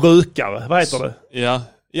brukare. Vad heter det? Ja.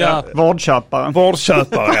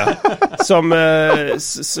 Vårdköpare,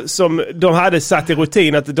 som de hade satt i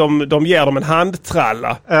rutin att de ger dem en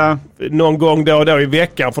handtralla någon gång då och då i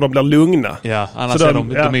veckan, för de blir lugna. Ja, annars så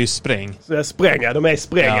de är ju spräng. De är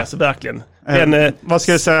spräng alltså, verkligen. Vad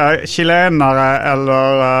ska jag säga, chilenare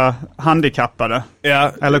eller handikappade?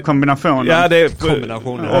 Ja. Eller kombinationen? Ja, det är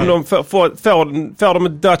kombinationen. Om de får de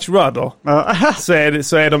ett Dutch Rudder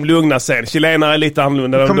så är de lugna sen. Chilenare är lite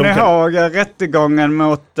annorlunda. Kommer ni ihåg rättegången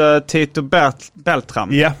mot Tito Beltram?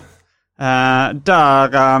 Ja.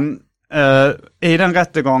 I den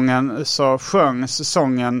rättegången så sjöngs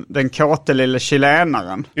sången Den kåte lille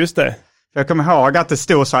chilenaren. Just det. Jag kommer ihåg att det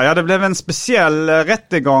stod så här: det blev en speciell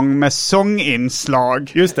rättegång med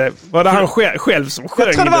sånginslag. Just det. Var det han själv som sjöng?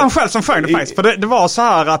 Jag tror det var han själv som sjöng det faktiskt. För det var så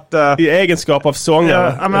här att... I egenskap av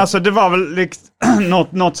sångare. Ja, men alltså det var väl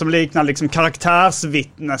något som liknar liksom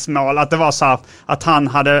karaktärsvittnesmål. Att det var så här att han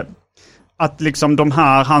hade... Att liksom de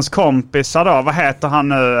här, hans kompisar då, vad heter han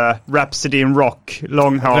nu? Rhapsody in Rock,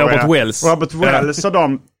 långhåriga. Robert Wells och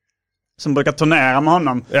de som brukar turnera med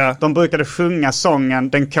honom. Ja. De brukade sjunga sången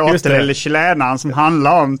Den kåte lille chilenaren som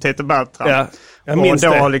handlar om Tito Beltram. Ja. Och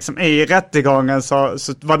då liksom i rättegången så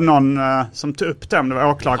var det någon som tog upp dem, det var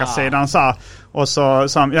åklagarsidan så. Och så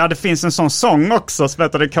sa de, det finns en sån sång också som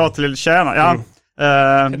heter Den kåte lille chilenaren.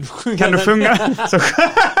 Ja. Kan du sjunga?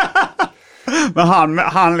 Men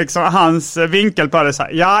han liksom, hans vinkel på det så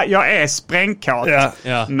här, ja, jag är sprängkåt,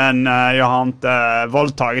 men jag har inte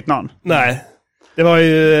våldtagit någon. Nej. Det var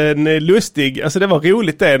ju en lustig, alltså det var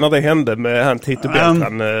roligt det när det hände med han Tito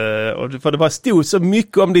Beltran. För det var stod så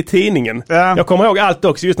mycket om det i tidningen. Jag kommer ihåg allt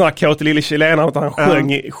också, just när han kåt lille chilenaren att han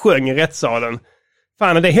sjöng i rättssalen.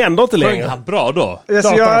 Fan, det händer inte längre. Sjöng han bra då?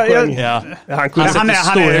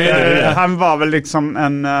 Han var väl liksom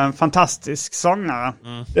en fantastisk sångare.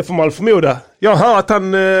 Det får man förmoda. Jag hör att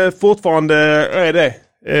han fortfarande är det.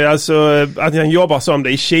 Alltså att han jobbar som det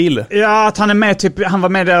i Chile. Ja, att han är med typ, han var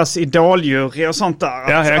med deras idoljury och sånt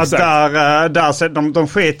där. Ja, att där de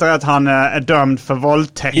skiter att han är dömd för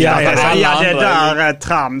våldtäkt. Ja, det där är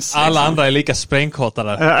trams. Alla andra är lika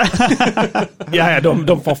sprängkortade.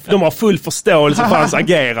 De har full förståelse för hans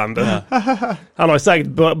agerande. Han har ju säkert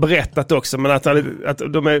berättat också, men att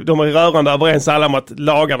de är rörande överens alla om att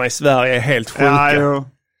lagarna i Sverige är helt sjuka.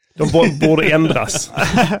 De borde ändras.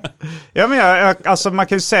 Ja, men alltså man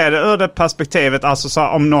kan ju se det ur det perspektivet. Alltså så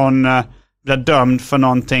om någon blir dömd för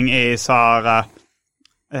någonting i så här,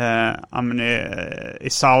 i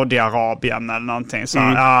Saudiarabien eller någonting. Så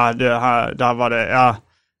där var det,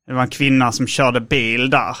 det var en kvinna som körde bil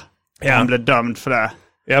där. Hon blev dömd för det.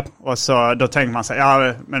 Yep. Och så då tänkte man sig,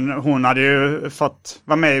 men hon hade ju fått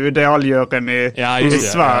vara med i idealjuryn i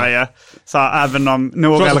Sverige. Ja. Så även om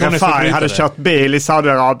Nour El Refai hade kört bil i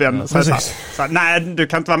Saudiarabien. Så nej, du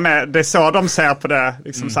kan inte vara med. Det är så de ser på det.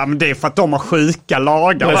 Liksom, så, men det är för att de har sjuka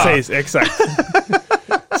lagar. Precis, exakt.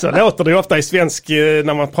 Så låter det ju ofta i svensk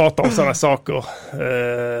när man pratar om sådana saker.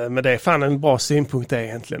 Men det är fan en bra synpunkt det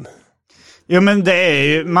egentligen. Jo, men det är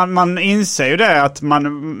ju, man inser ju det att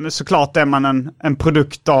man, såklart är man en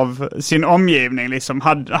produkt av sin omgivning. Liksom.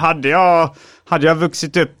 Hade jag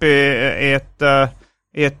vuxit upp i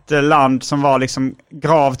ett land som var liksom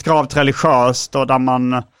gravt religiöst och där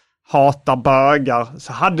man hatar bögar,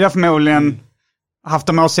 så hade jag förmodligen haft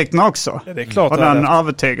de åsikterna också. Ja, det är klart. Och den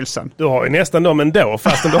övertygelsen. Du har ju nästan dem ändå,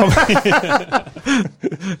 fast du har...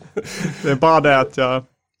 Det är bara det att jag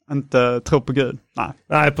inte tror på Gud.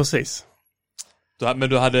 Nej, precis. Men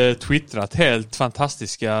du hade twittrat helt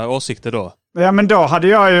fantastiska åsikter då? Ja, men då hade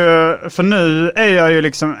jag ju, för nu är jag ju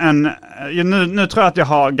liksom nu tror jag att jag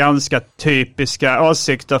har ganska typiska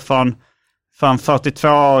åsikter från en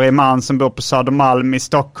 42-årig man som bor på Södermalm i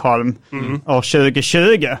Stockholm år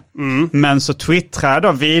 2020. Men så twittrar jag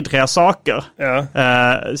då vidriga saker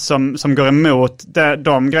som går emot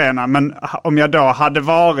de grejerna. Men om jag då hade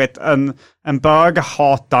varit en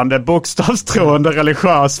böghatande, bokstavstroende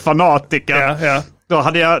religiös fanatiker, då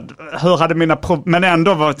hade jag, men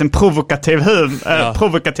ändå varit en provokativ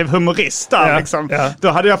humorist där, liksom. Då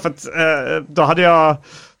hade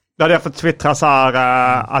jag fått twittra så här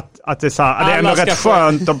att det är så här, det är ändå rätt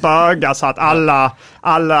skönt att böga, så att alla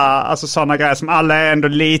alltså sådana grejer som alla är ändå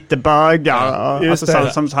lite bögar, alltså så,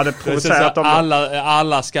 som hade provocerat dem.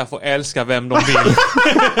 Alla ska få älska vem de vill.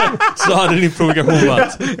 Så hade din provokation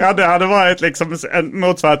varit. Ja, det hade varit liksom en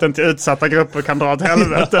motsvarigheten till utsatta grupper kan dra åt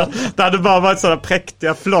helvete. Det hade bara varit sådana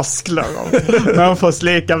präktiga floskler om människors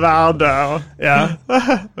lika värde.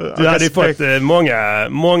 Du hade ju fått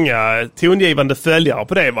många tongivande följare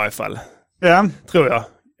på det i varje fall. Ja. Tror jag.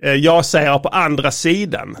 Jag säger på andra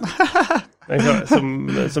sidan.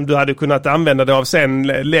 som du hade kunnat använda det av sen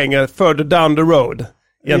längre further down the road.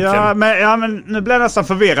 Egentligen. Men nu blir jag nästan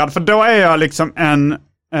förvirrad. För då är jag liksom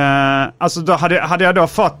alltså då hade jag då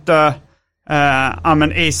fått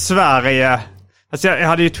i Sverige. Alltså jag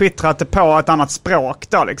hade ju twittrat det på ett annat språk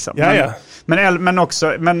då liksom. Men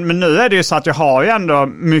nu är det ju så att jag har ju ändå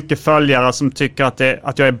mycket följare som tycker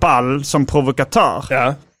att jag är ball som provokatör.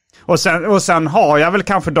 Ja. Och sen har jag väl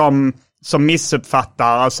kanske de som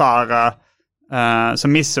missuppfattar så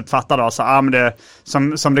här, men det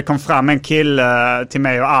som det kom fram en kille till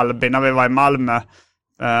mig och Albin när vi var i Malmö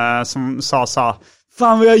som sa så här: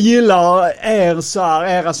 fan vad jag gillar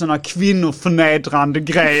era såna kvinnoförnedrande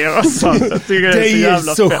grejer och sånt. Det är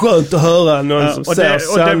så skönt att höra någon som säger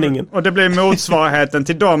sanningen. Och det blir motsvarigheten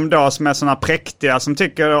till dem då som är såna präktiga, som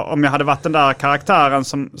tycker, om jag hade varit den där karaktären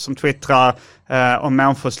som twittrar om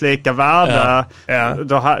människors lika värde,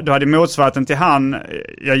 då hade motsvarigheten till han,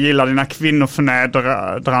 jag gillar dina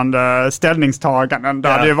kvinnoförnedrande ställningstaganden. Det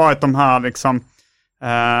hade ju varit de här liksom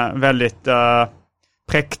väldigt...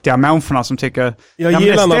 präktiga människorna som tycker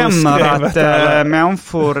det stämmer att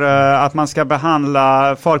människor, att man ska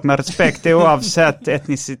behandla folk med respekt oavsett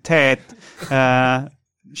etnicitet,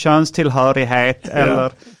 könstillhörighet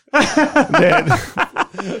eller...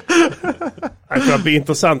 Det kan bli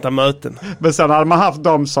intressanta möten. Men sen hade man haft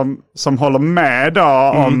de som håller med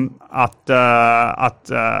då om att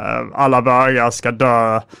alla bögar ska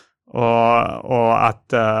dö och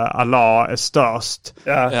att Allah är störst.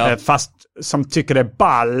 Fast som tycker det är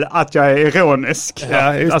ball att jag är ironisk.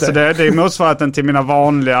 Alltså det är motsvarigheten till mina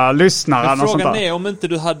vanliga lyssnare. Men frågan är om inte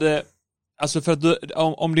du hade... Alltså för att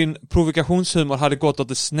om din provokationshumor hade gått åt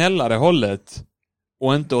det snällare hållet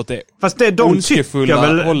och inte åt det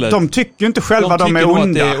ondskefulla hållet. De tycker ju inte själva de är onda.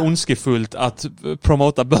 De tycker att det är ondskefullt att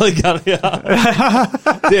promota bögar. Ja.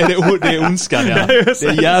 Det är ondskan, ja. Det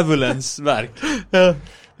är djävulens verk.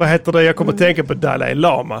 Vad heter det? Jag kommer att tänka på Dalai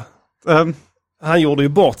Lama. Han gjorde ju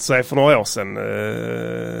bort sig för några år sedan.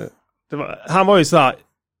 Han var ju så här...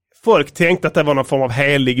 Folk tänkte att det var någon form av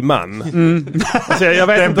helig man. Alltså, jag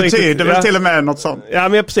vet det inte betyder väl till och med något sånt. Ja,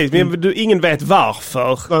 men precis. Men ingen vet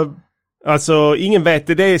varför. Alltså, ingen vet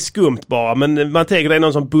det. Det är skumt bara. Men man tänker det är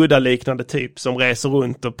någon som Buddha-liknande typ som reser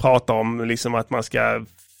runt och pratar om liksom att man ska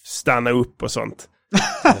stanna upp och sånt.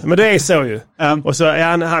 Men det är så ju. Och så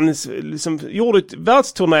han liksom gjorde ett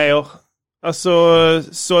världsturnéer. Alltså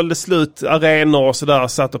sålde slut arenor och sådär.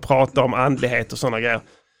 Satt och pratade om andlighet och sådana grejer.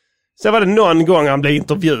 Sen var det någon gång han blev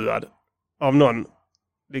intervjuad av någon.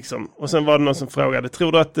 Liksom. Och sen var det någon som frågade,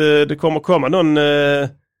 tror du att det kommer komma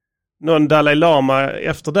någon Dalai Lama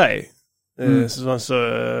efter dig? Så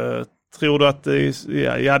tror du att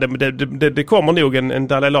det kommer nog en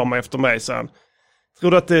Dalai Lama efter mig, sa han.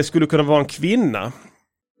 Tror du att det skulle kunna vara en kvinna?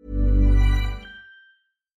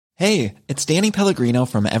 Hey, it's Danny Pellegrino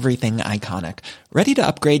from Everything Iconic. Ready to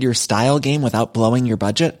upgrade your style game without blowing your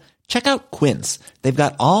budget? Check out Quince. They've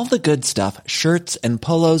got all the good stuff, shirts and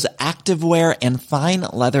polos, activewear, and fine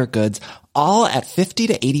leather goods, all at 50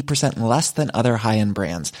 to 80% less than other high-end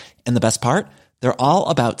brands. And the best part? They're all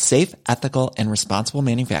about safe, ethical, and responsible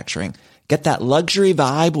manufacturing. Get that luxury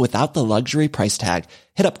vibe without the luxury price tag.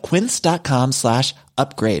 Hit up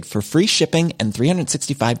quince.com/upgrade for free shipping and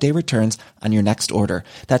 365-day returns on your next order.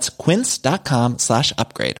 That's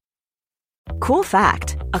quince.com/upgrade. Cool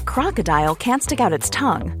fact, a crocodile can't stick out its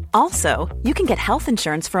tongue. Also, you can get health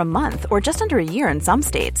insurance for a month or just under a year in some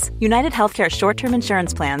states. United Healthcare short-term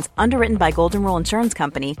insurance plans, underwritten by Golden Rule Insurance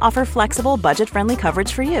Company, offer flexible, budget-friendly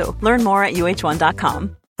coverage for you. Learn more at uh1.com.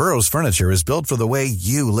 Burrow's furniture is built for the way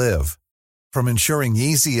you live. From ensuring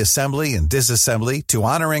easy assembly and disassembly to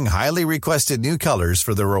honoring highly requested new colors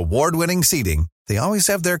for their award-winning seating, they always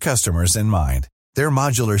have their customers in mind. Their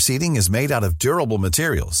modular seating is made out of durable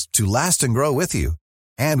materials to last and grow with you.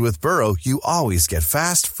 And with Burrow, you always get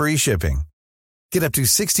fast, free shipping. Get up to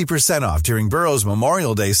 60% off during Burrow's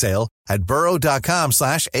Memorial Day sale at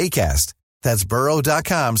burrow.com/ACAST. That's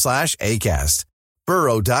burrow.com/ACAST.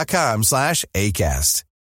 burrow.com/ACAST.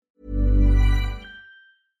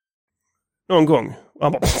 Någon gång.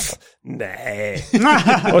 Han bara, nej.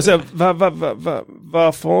 Och så,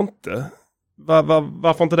 varför inte?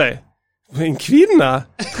 Varför inte det? En kvinna?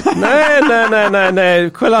 Nej.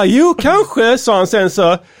 Kolla, jo kanske, sa han sen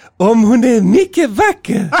så. Om hon är mycket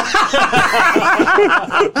vacker.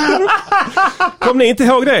 Kom ni inte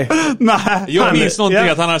ihåg det? Nej. Jag minns någonting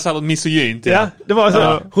att han hade sagt något misogynt. Ja, det var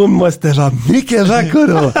så. Hon måste vara mycket vacker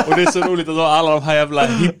då. Och det är så roligt att ha alla de här jävla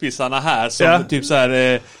hippisarna här som typ så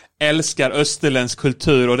här... älskar österländsk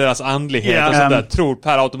kultur och deras andlighet och sånt där, tror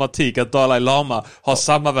per automatik att Dalai Lama har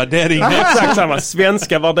samma värderingar. Exakt samma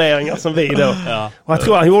svenska värderingar som vi då. Och jag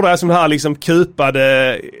tror han gjorde det som här liksom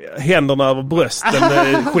kupade händerna över brösten,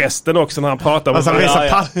 gesten också när han pratade. Alltså han visade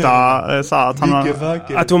patta så att han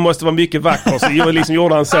att hon måste vara mycket vacker, så liksom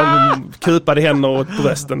gjorde han så kupade händer åt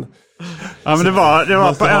brösten. Ja, men det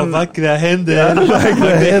var på en vackra händer.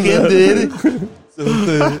 Vackra händer.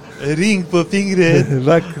 Ring på fingret.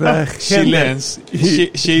 Vackra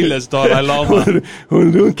Chiles Dalai Lama.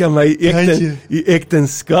 Hon runkar mig i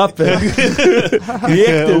äktenskapet. I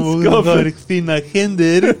äktenskapet. Hon har fina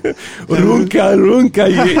händer. Runka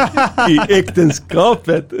i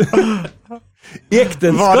äktenskapet.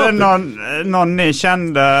 Var det någon ni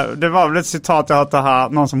kände? Det var väl ett citat jag hörde här.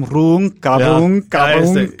 Någon som runkar.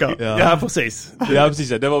 Ja, precis. Ja, precis.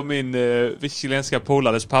 Det var min chilenska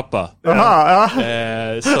polares pappa.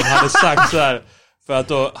 Som hade sagt så här. För att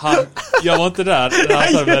då, jag var inte där.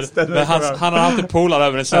 Men han hade haft en polare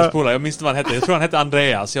över, en svensk polare. Jag minns inte vad han hette. Jag tror han hette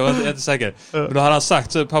Andreas. Jag var inte säker. Men då hade han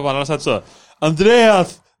sagt så. Pappan hade sagt så.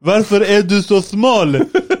 Andreas! Varför är du så smal?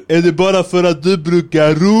 Är det bara för att du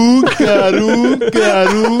brukar runka?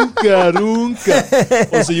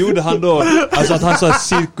 Och så gjorde han då, alltså att han så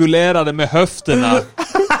cirkulerade med höfterna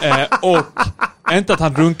och inte att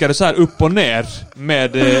han runkade så här upp och ner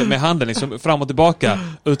med handen liksom fram och tillbaka,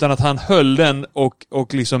 utan att han höll den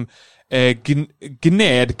och liksom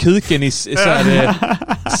gned kuken i så här,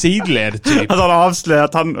 sidled typ. Alltså han avslöjar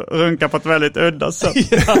att han runkar på ett väldigt udda sätt.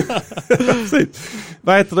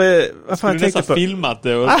 Vad heter det? Vad fan jag tänkte på? Filmat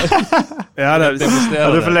det och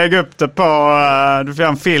du får lägga upp det på du får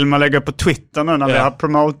göra en film och lägga upp på Twitter nu när vi har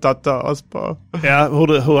promotat oss på. Ja,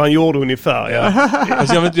 hur han gjorde ungefär. Ja.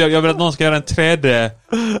 Alltså jag vill att någon ska göra en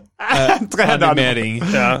 3D-animering.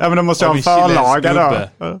 Ja, men då måste jag ha en förlaga då.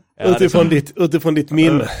 Utifrån ditt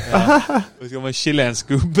minne. Ja. Det ska vara en chilensk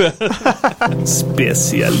gubbe.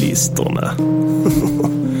 Specialisterna.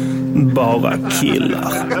 Bara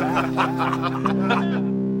killar.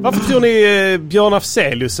 Varför tror ni Björn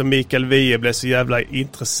Afzelius och Mikael Wiehe blev så jävla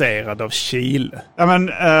intresserade av Chile? Ja men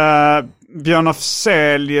Björn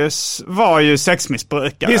Afzelius var ju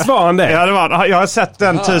sexmissbrukare. Visst var han det? Ja, det var. Jag har sett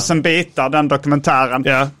den 1000 bitar, den dokumentären.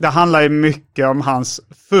 Ja. Det handlar ju mycket om hans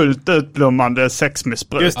fullt utblommande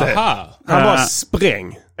sexmissbruk. Just det. Han var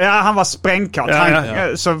spräng. Ja, han var sprängkart.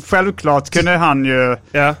 Så självklart kunde han ju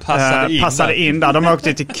passade in där. De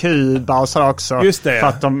åkte till Kuba och så också. Just det, för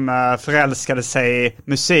att de förälskade sig i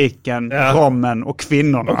musiken, rommen och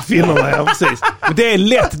kvinnorna. Och kvinnorna, ja precis. Det är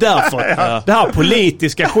lätt därför. Det här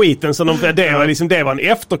politiska skiten som det var en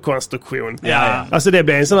efterkonstruktion. Ja. Alltså det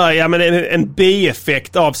blev en sån här, en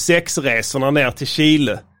bieffekt av sexresorna ner till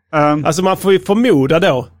Chile. Alltså man får ju förmoda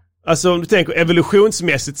då. Alltså om du tänker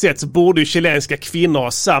evolutionsmässigt sett så borde ju chilenska kvinnor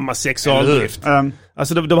ha samma sexualdrift.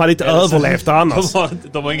 Alltså de hade inte överlevt annars.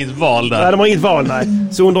 De har inget val där. Nej, de har inget val, nej.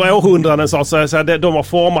 Så under århundraden så de har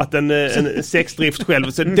format en sexdrift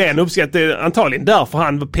själv. Så den uppskattar antagligen därför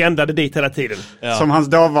han pendlade dit hela tiden. Ja. Som hans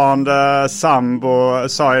dåvarande sambo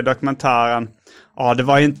sa i dokumentären. Ja, det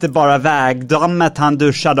var ju inte bara vägdammet han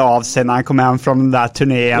duschade av sig när han kom hem från den där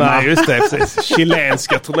turnén. Nej, just det, precis.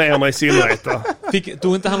 Chilenska turnéerna i synnerhet.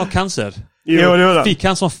 Tog inte han någon cancer? Jo, det var det. Fick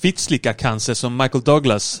han sån fittslickarcancer som Michael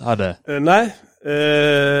Douglas hade? Nej.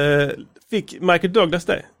 Fick Michael Douglas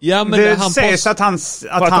det? Ja, men det sägs att han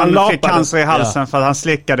fick cancer i halsen för att han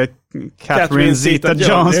slickade Catherine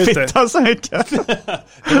Zeta-Jones fitta så mycket.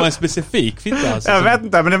 Det var en specifik fitta alltså. Jag vet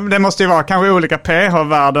inte, men det måste ju vara kanske olika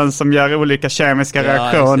pH-värden som gör olika kemiska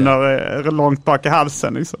reaktioner långt bak i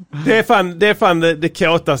halsen. Liksom. Det är fan det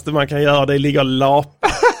kåtaste man kan göra, det ligger och lapa.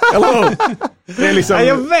 Det är liksom...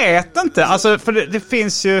 Jag vet inte, alltså för det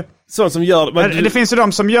finns ju... Sånt som gör det finns ju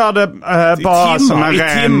de som gör det bara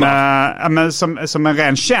som en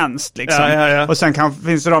ren tjänst liksom. Ja. Och sen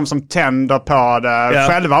finns det de som tänder på det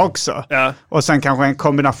själva också. Ja. Och sen kanske en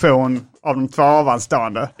kombination av de två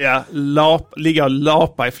ovanstående. Ja, ligga och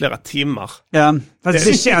lapa i flera timmar. Ja, fast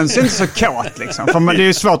det känns inte så kåt liksom. För det är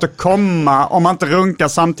ju svårt att komma om man inte runkar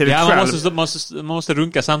samtidigt själv. Man måste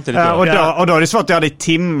runka samtidigt. Och då är det svårt att göra det i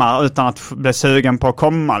timmar utan att bli sugen på att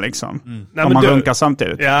komma liksom. Om man runkar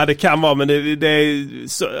samtidigt. Ja, det kan vara, men det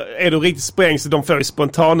är du riktigt spräng så de får ju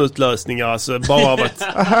spontanutlösningar alltså bara av att...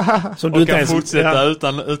 som du kan fortsätta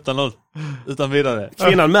utan vidare.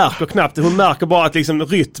 Kvinnan märker knappt, hon märker bara att liksom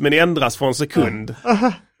rytmen ändras för en sekund.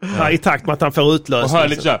 I takt med att han får utlösning. Och hör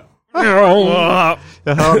lite så.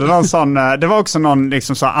 Jag hörde någon sån, det var också någon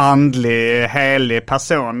liksom så andlig, helig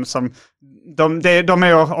person som de är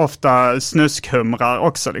ju ofta snuskhumrar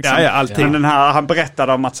också liksom. Ja, alltid. Men han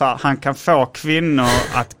berättade om att så här, han kan få kvinnor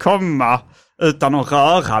att komma utan att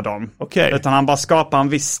röra dem. Okay. Utan han bara skapar en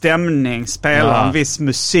viss stämning, spelar en viss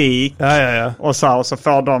musik. Ja. Och så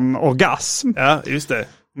får de orgasm. Ja, just det.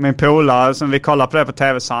 Min polare som vi kollar på det på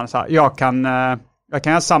tv sa han så här, jag kan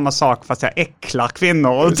göra samma sak fast jag äcklar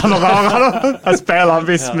kvinnor utan att röra dem. Jag spelar en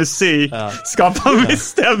viss musik, skapar en viss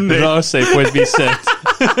stämning. Rör sig på ett visst sätt.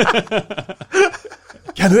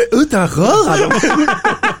 Kan du utan att röra dem?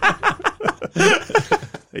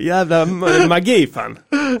 Jävla magi fan.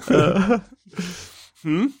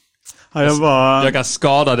 Jag kan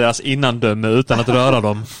skada deras innandöme utan att röra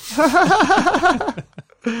dem.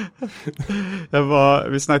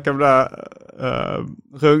 Vi snackade om det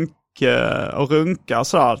runka och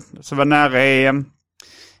sådär. Så var nära i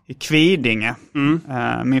Kvidinge.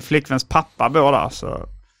 Min flickväns pappa bor där, så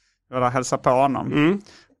jag var där och hälsade på honom.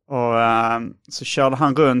 Och så körde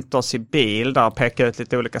han runt oss i bil där och pekade ut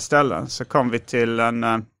lite olika ställen. Så kom vi till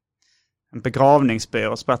en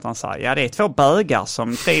begravningsbyrå och så berättade han så här, ja det är 2 bögar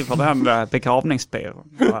som driver den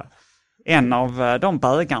begravningsbyrån. En av de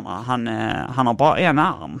bögarna, han har bara en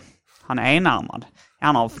arm. Han är enarmad.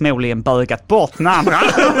 Han har förmodligen bögat bort den andra.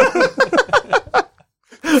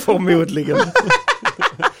 Förmodligen.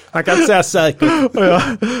 Han kan inte säga säkert.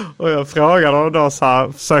 Och jag frågade och då så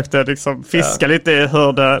här, försökte liksom fiska lite i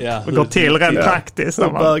hur det går till rent praktiskt. Hur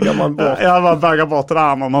bögar man bort? Ja, man bögar bort den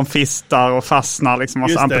armen och man fistar och fastnar liksom,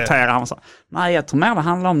 och så amputerar han. Så, nej, jag tror mer det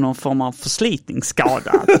handlar om någon form av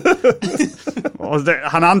förslitningsskada. Och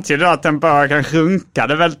han antydde att den bögen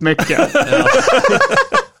runkade väldigt mycket.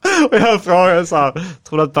 Och jag frågade så här,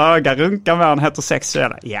 tror du att bögar runkar mer än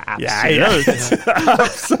heterosexuella? Ja, absolut.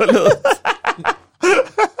 Absolut.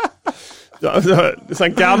 Det är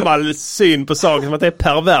en gammal syn på saker som att det är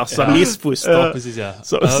perversa missfoster. Ja, precis, ja.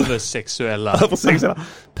 Översexuella.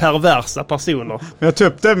 Perversa personer. Jag tog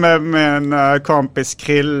upp det med min kompis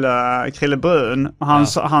Krille Brun. Och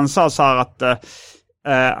han sa så här att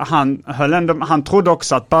han trodde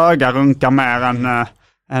också att bögar runkar mer än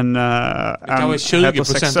kanske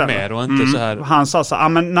 20% mer och inte så här. Han sa så här,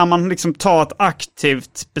 men när man liksom tar ett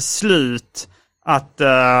aktivt beslut att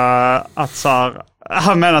så här,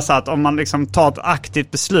 han menar så att om man liksom tar ett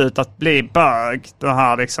aktivt beslut att bli bög, det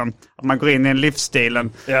här liksom, att man går in i en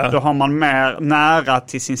livsstilen, då har man mer nära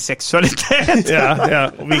till sin sexualitet.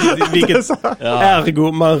 Ja. Och vilket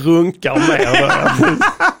ergo man runkar mer.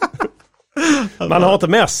 Man har inte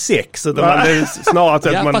mer sex, utan man är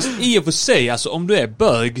snarare att man... fast i och för sig, alltså om du är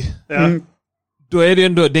bög, då är det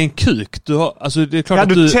ändå, det är en kuk. Du har, alltså det är klart att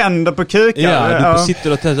du tänder på kuken. Ja, du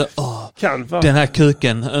sitter och tänker, den här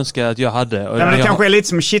kuken önskar jag att jag hade. Och men det kanske är lite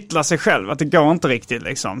som att kittla sig själv, att det går inte riktigt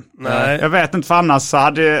liksom. Nej. Jag vet inte, för annars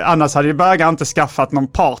hade ju bögar inte skaffat någon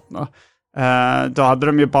partner. Då hade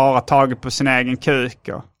de ju bara tagit på sin egen kuk.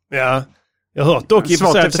 Ja. Jag har hört dock i och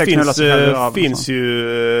för sig att det finns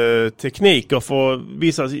ju tekniker för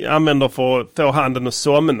vissa använder för att få handen att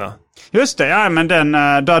somna. Just det, ja, men den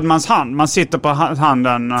dödmans hand. Man sitter på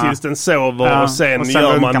handen. Tills den sover och sen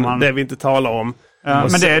gör man det vi inte talar om. Ja,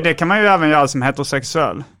 men det kan man ju även göra som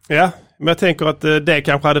heterosexuell. Ja, men jag tänker att det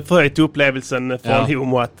kanske hade förhöjt upplevelsen för en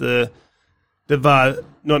homo att det var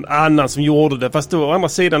någon annan som gjorde det. Fast då å andra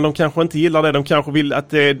sidan, de kanske inte gillar det. De kanske vill att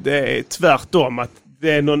det är tvärtom. Att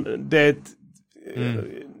det är någon...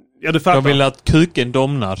 Ja, du fattar. De vill att kuken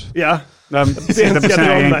domnar. Ja.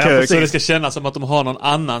 Så det ska kännas som att de har någon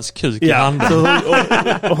annans kuk i handen. Så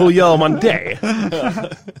och hur gör man det?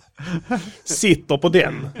 Sitter på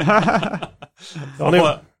den.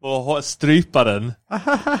 Och strypa den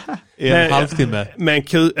i en halvtimme.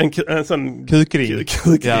 Med en sån kukring.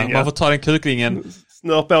 Man får ta den kukringen.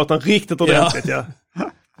 Snörpa åt den riktigt ordentligt,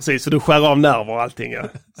 Precis, så du skär av nerver och allting,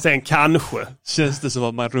 Sen kanske. Känns det som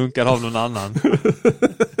att man runkar av någon annan?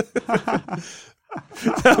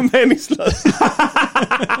 Det är meningslöst.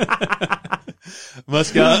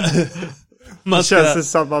 Det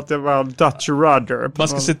känns som att det var Dutch rudder. Man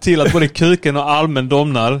ska se till att både kuken och almen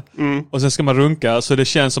domnar. Och sen ska man runka, så det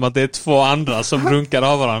känns som att det är två andra som runkar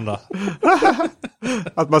av varandra.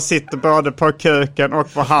 Att man sitter både på kuken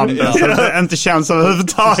och på handen, så det inte känns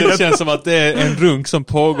överhuvudtaget. Så det känns som att det är en runk som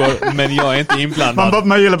pågår, men jag är inte inblandad.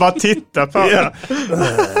 Man gillar bara titta på det.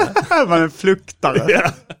 Man är en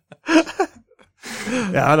fluktare.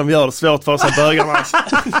 Ja, de gör det svårt för sig, bögarna.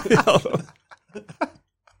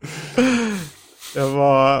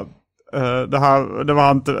 Det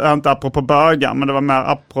var inte apropå bögar, men det var mer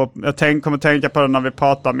apropå, jag kommer tänka på det när vi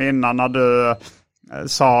pratade om innan, när du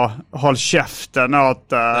sa håll käften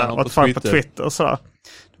åt folk på Twitter och så.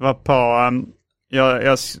 Det var på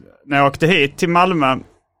när jag åkte hit till Malmö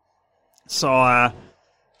så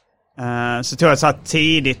tog jag så här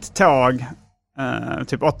tidigt tåg,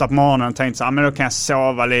 typ 8 på morgonen, och tänkte så här, men då kan jag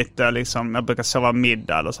sova lite liksom. Jag brukar sova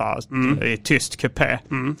middag eller så här, i tyst kupé.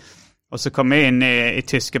 Och så kom jag in i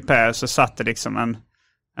tyst kupé, så satt det liksom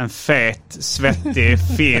en fet, svettig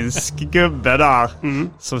finsk gubbe där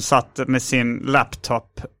som satt med sin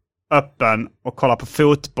laptop öppen och kollade på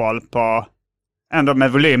fotboll på, ändå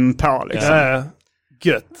med volym på liksom. Ja,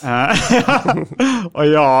 gött. och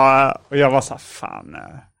jag var så här, fan...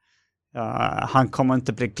 han kommer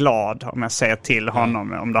inte bli glad om jag säger till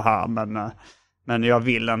honom om det här, men jag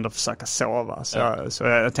vill ändå försöka sova. Så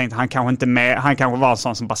jag tänkte, han kanske var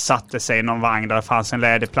sån som bara satte sig i någon vagn där det fanns en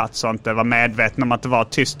ledig plats och inte var medveten om att det var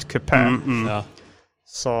tyst kupé.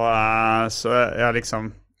 Så jag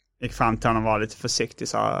liksom gick fram till honom och var lite försiktig,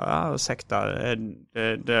 så ursäkta,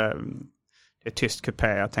 det är tyst kupé,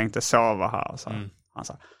 jag tänkte sova här. Så han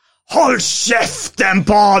sa, håll käften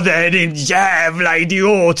på dig, din jävla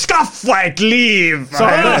idiot! Skaffa ett liv!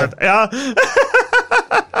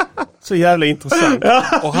 Så jävla intressant.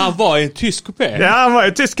 Och han var i en tysk kupé. Ja, han var i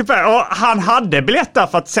en tysk kupé. Och han hade biljetter,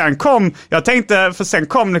 för att sen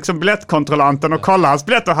kom liksom biljettkontrollanten och kollade hans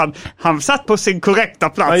biljetter. Han satt på sin korrekta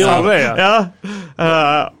plats. Han gjorde det,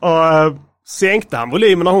 och sänkte han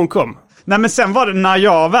volymen när hon kom? Nej, men sen var det när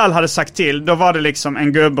jag väl hade sagt till, då var det liksom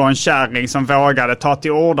en gubbe och en kärring som vågade ta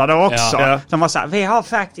till orda då också. Ja. De var så här, vi har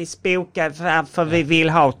faktiskt bokat för vi vill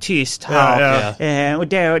ha tyst här. Och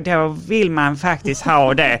då vill man faktiskt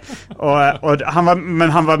ha det. Och han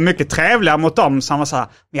var mycket trevligare mot dem, så han var så här,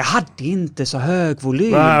 men jag hade inte så hög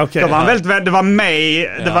volym. Det var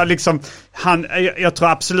mig, det var liksom jag tror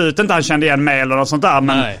absolut inte han kände igen mig eller något sånt där,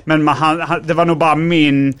 men det var nog bara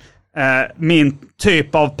min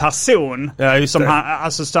typ av person som han,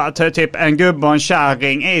 alltså typ en gubbe och en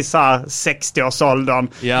kärring i så här 60-årsåldern.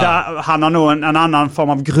 Där han har nog en annan form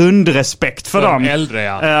av grundrespekt för dem. Äldre,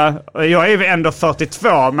 jag är ju ändå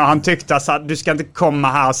 42, men han tyckte så att du ska inte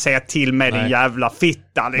komma här och säga till mig din jävla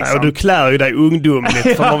fitta liksom. Nej, och du klär ju dig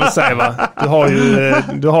ungdomligt, får man väl säga, va?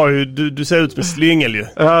 Du ser ut som en slyngel ju.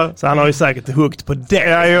 Så han har ju säkert huggt på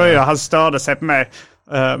det. Han störde sig på mig.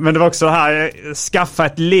 Men det var också det här, skaffa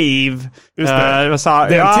ett liv. Just det.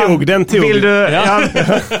 Den tog. Vill du,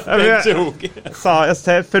 den tog.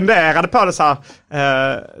 Jag funderade på det så här.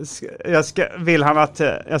 Vill han att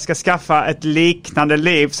jag ska skaffa ett liknande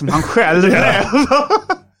liv som han själv lever?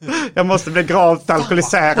 Jag måste bli gravt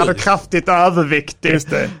alkoholiserad och kraftigt överviktig. Just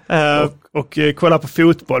det. Och kolla på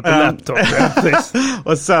fotboll på laptop.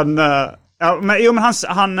 Och sen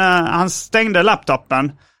han stängde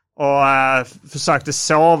laptopen och försökte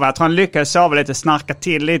sova. Jag tror han lyckades sova lite, snarka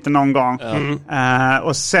till lite någon gång.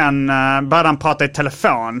 Och sen började han prata i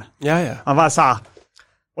telefon. Han var så här.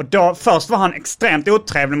 Och då, först var han extremt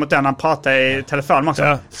otrevlig mot den han pratade i telefon. Man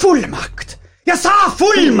sa, fullmakt! Jag sa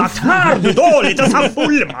fullmakt! Hör du dåligt? Jag sa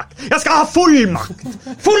fullmakt! Jag ska ha fullmakt!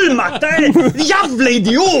 Fullmakt! Jävla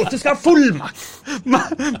idiot! Du ska ha fullmakt!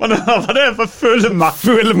 Vad är det för fullmakt?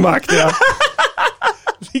 Fullmakt, ja.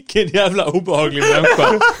 Vilken jävla obehaglig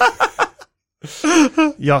människa.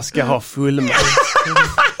 Jag ska ha fullmakt.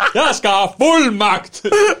 Jag ska ha fullmakt!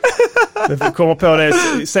 Jag kommer på det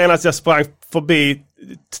senast jag sprang förbi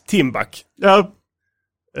Timbuk.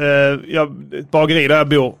 Ett bageri där jag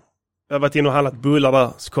bor. Jag har varit inne och handlat bullar där.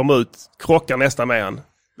 Så kommer ut, krockar nästan med han.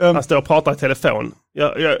 Han står och pratar i telefon.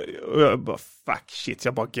 Jag bara, fuck shit,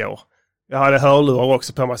 jag bara går. Jag hade hörlurar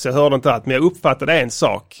också på mig, så jag hörde inte allt. Men jag uppfattade en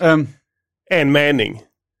sak. En mening.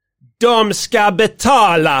 De ska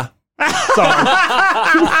betala!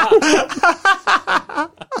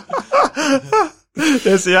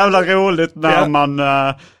 Det är så jävla roligt när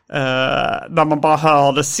man bara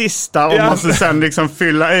hör det sista och måste sen liksom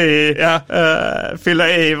fylla i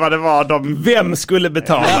vad det var vem skulle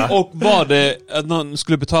betala. Och var det att någon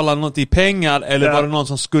skulle betala något i pengar, eller var det någon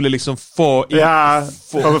som skulle liksom få igen?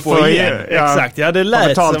 Exakt, det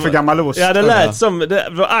lät som för gammal ost. Det lät som det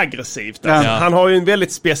var aggressivt. Alltså. Han har ju en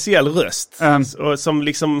väldigt speciell röst som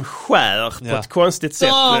liksom skär på ett konstigt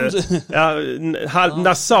sätt.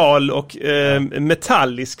 Nasal och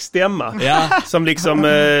metallisk stämma som liksom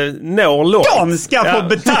når långt. De ska få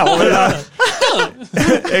betala.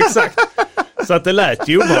 Exakt. Så att det lät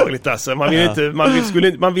ju obehagligt alltså. Man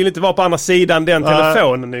vill inte vara på andra sidan den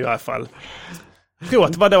telefonen i alla fall. Jag tror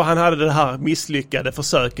att det var då han hade det här misslyckade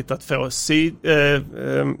försöket att få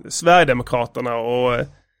Sverigedemokraterna och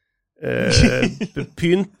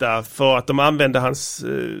pynta för att de använde hans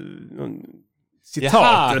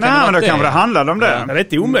citat. Men då kanske det handlade om det. Men det är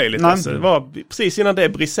inte omöjligt alltså. Det var precis innan det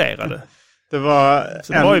briserade. Det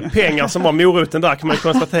var ju pengar som var moroten där, kan man ju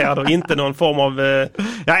konstatera då. Inte någon form av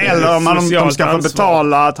eller om de ska få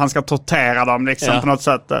betala att han ska tortera dem liksom på något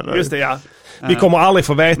sätt. Eller? Just det, vi kommer aldrig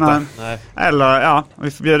få veta. Nej. Eller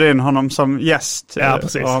vi får bjuda in honom som gäst. Ja,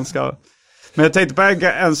 precis. Men jag tänkte på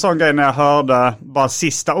en sån grej när jag hörde bara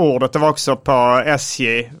sista ordet. Det var också på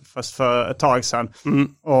SJ fast för ett tag sedan.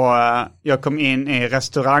 Och jag kom in i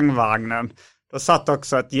restaurangvagnen. Då satt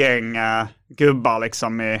också ett gäng gubbar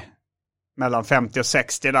liksom i mellan 50 och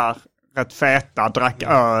 60 där. Rätt feta, drack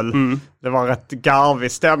öl. Det var rätt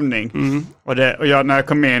garvig stämning. Och när jag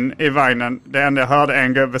kom in i vagnen, det enda jag hörde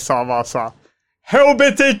en gubbe sa var så här: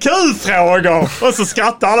 HBTQ-frågor! Och så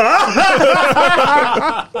skrattade han.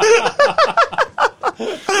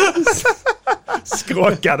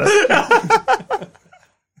 Skrockade.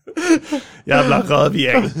 Jävla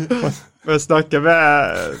rövgäng. Jag snackade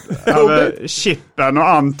med Chippen och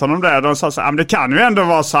Anton om det. De sa så här, men det kan ju ändå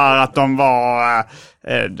vara så här att de var...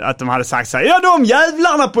 att de hade sagt så här: de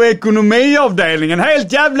jävlarna på ekonomiavdelningen,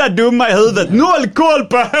 helt jävla dumma i huvudet, noll koll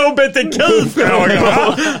på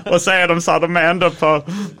HBTQ-frågor. Och så är de så här, de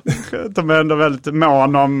är ändå väldigt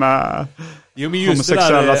mån om men just det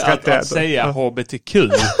där att säga HBTQ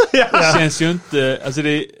känns ju inte, alltså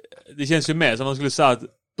det känns ju mer som man skulle säga att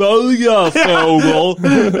bögarfrågor.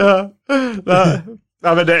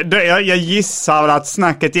 Men jag gissar att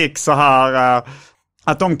snacket gick så här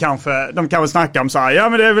Att de kanske snackar om så här, ja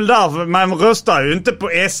men det är väl därför man röstar ju inte på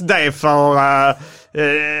SD för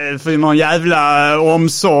någon jävla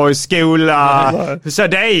omsorg, skola. Så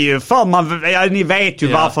det är ju för ni vet ju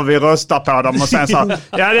varför vi röstar på dem. Och sen så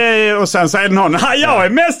och sen säger någon, jag är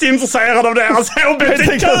mest intresserad av deras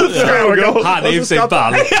hbtq-frågor. Han är ju sig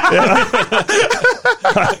ball.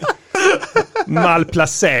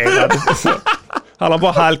 Malplacerad. Han har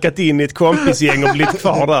bara halkat in i ett kompisgäng och blivit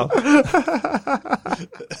kvar där.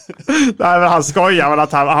 Nej, men han skojar väl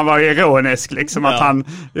att han var ironisk liksom. Att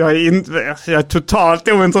jag är totalt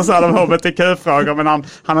ointresserad av hbtq-frågor, men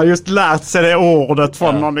han har just lärt sig det ordet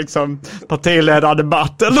från någon liksom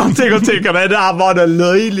partiledardebatt eller någonting och tycker det där var det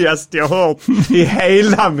löjligaste jag hört i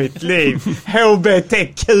hela mitt liv.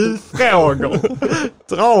 hbtq-frågor.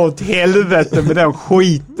 Dra åt helvete med den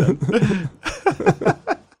skiten.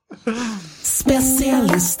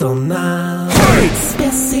 Specialisterna.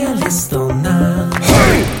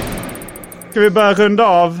 Ska vi börja runda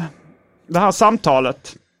av det här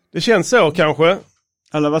samtalet? Det känns så kanske.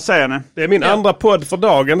 Eller vad säger ni? Det är min andra podd för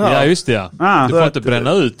dagen här. Ja, just det. Du får inte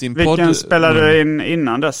bränna ut din podd. Vilken spelade du in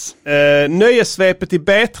innan dess? Nöjesvepet i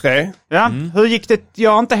B3. Ja, hur gick det?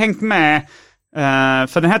 Jag har inte hängt med.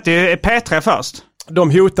 För den hette ju P3 först.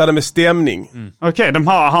 De hotade med stämning. Okej, de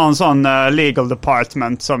har en sån legal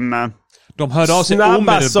department som... De hörde av sig snabba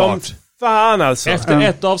omedelbart. Som fan alltså. Efter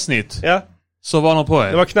ett avsnitt. Ja. Så var de på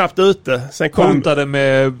er. Det var knappt ute. Sen kom hotade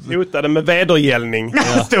med vedergällning. Ja.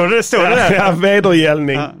 Stod det? Ja,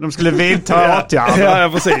 vedergällning. Ja, de skulle vidta åtgärder. Ja,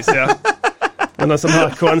 precis. Ja. Men en sån här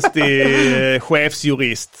konstig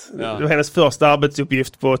chefsjurist. Ja. Det var hennes första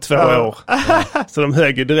arbetsuppgift på 2 år. Så de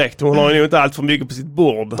högg ju direkt. Hon har ju inte allt för mycket på sitt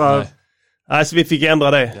bord. Så vi fick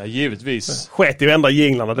ändra det. Ja, givetvis. Sket ju att ändra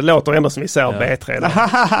jinglarna. Det låter ändå som vi säger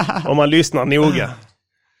B3. Om man lyssnar noga.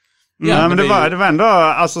 Ja, men det var ändå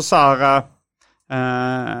alltså så här,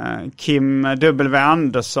 Kim W.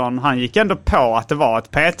 Andersson, han gick ändå på att det var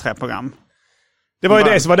ett P3-program. Det var ju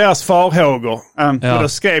det som var deras farhågor. Ja. Och då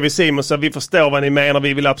skrev vi Simon så vi förstår vad ni menar.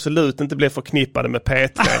 Vi vill absolut inte bli förknippade med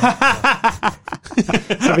P3.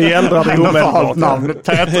 Så vi ändrade omedelbart namnet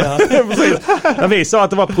P3. Precis. När vi sa att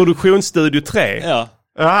det var Produktionsstudio 3.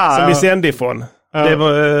 Som vi sände ifrån. Det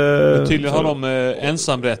var, tydligen har de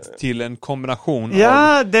ensamrätt till en kombination av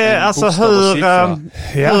det är alltså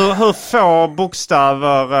hur få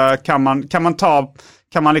bokstäver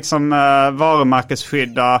kan man liksom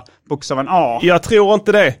varumärkesskydda bokstaven A? Jag tror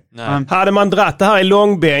inte det. Hade man dratt det här i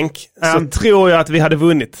långbänk så tror jag att vi hade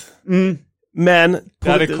vunnit. Men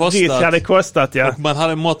det hade kostat. Ja. Och man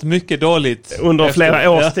hade mått mycket dåligt under flera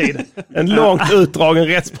års tid. En långt utdragen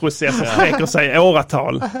rättsprocess som sträcker sig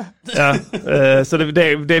åratal. Ja. Så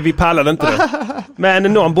det vi pallade inte det. Men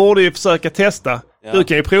någon borde ju försöka testa. Du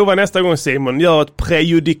kan ju prova nästa gång, Simon. Gör ett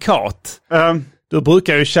prejudikat. Du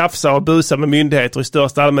brukar ju tjafsa och busa med myndigheter i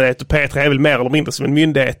största allmänhet. Och P3 är väl mer eller mindre som en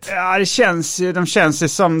myndighet. Ja, de känns ju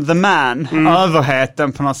som the man.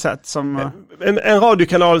 Överheten på något sätt. Som... En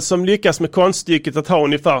radiokanal som lyckas med konststycket att ha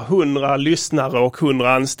ungefär 100 lyssnare och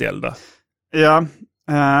 100 anställda. Ja,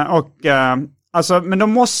 alltså, men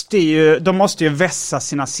de måste ju vässa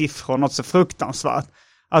sina siffror något så fruktansvärt.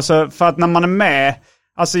 Alltså, för att när man är med...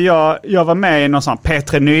 Alltså, jag var med i någon sån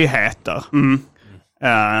P3 Nyheter.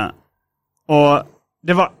 Och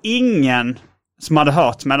det var ingen som hade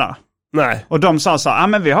hört med det. Nej. Och de sa så här,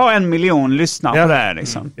 men vi har 1 miljon lyssnare på det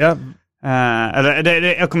liksom.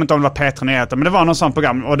 Eller jag kommer inte ihåg om det var P3 Nyheter, men det var någon sån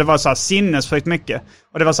program och det var så här sinnesfritt mycket.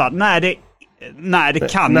 Och det var så här, nej det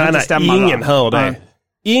kan inte stämma. Ingen hör det.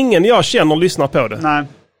 Ingen jag känner lyssnar på det. Nej.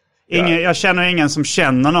 Jag känner ingen som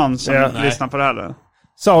känner någon som lyssnar på det heller.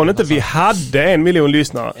 Sa hon inte vi hade 1 miljon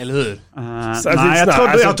lyssnare? Eller hur? Nej,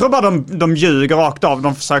 jag tror bara de ljuger rakt av.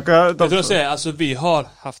 De försöker... Jag tror att säga, alltså vi har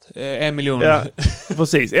haft 1 miljon. Ja,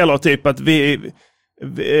 precis. Eller typ att vi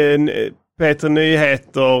P3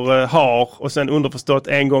 Nyheter har och sen underförstått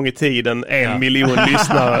en gång i tiden 1 miljon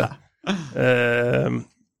lyssnare.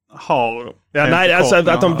 Har. Ja, nej, alltså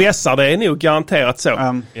att de vässar det är nog garanterat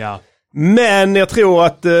så. Ja. Men jag tror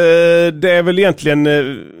att det är väl egentligen...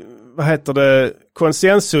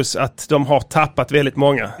 konsensus att de har tappat väldigt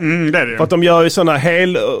många. Det är det. För att de gör ju sådana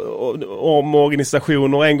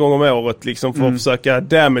omorganisationer en gång om året liksom för att försöka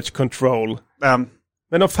damage control.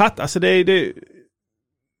 Men de fattar, alltså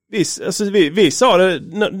vi sa det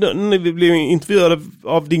när vi blev intervjuade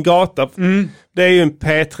av Din Gata. Det är ju en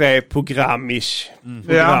P3-program-ish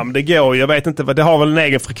program. Det går, jag vet inte vad, det har väl en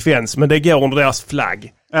egen frekvens, men det går under deras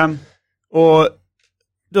flagg. Och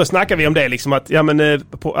då snackar vi om det liksom att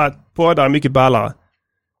att poddar är mycket ballare.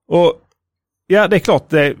 Och Ja, det är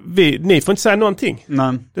klart. Ni får inte säga någonting.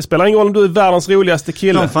 Nej. Det spelar ingen roll om du är världens roligaste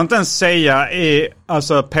kille. De får inte ens säga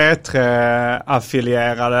alltså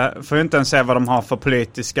P3-affilierade får inte ens säga vad de har för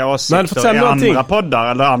politiska åsikter i andra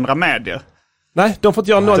poddar eller andra medier. Nej, de får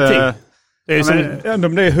inte göra någonting. Det är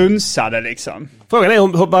de blir hunsade liksom. Frågan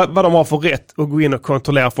är vad de har för rätt att gå in och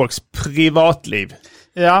kontrollera folks privatliv.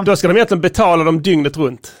 Ja. Då ska de egentligen betala dem dygnet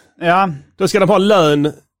runt. Ja. Då ska de ha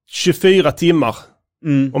lön 24 timmar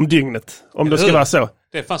om dygnet. Om det ska vara så.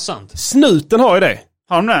 Det är fan sant. Snuten har ju det.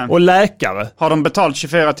 Har de det? Och läkare. Har de betalt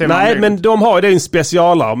 24 timmar? Nej, men de har ju det i en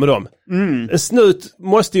specialare med dem. En snut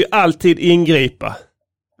måste ju alltid ingripa.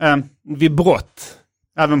 Vid brott.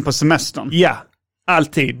 Även på semestern? Ja,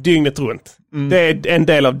 alltid. Dygnet runt. Det är en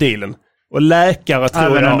del av dealen. Och läkare tror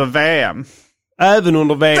jag... Även under VM? Även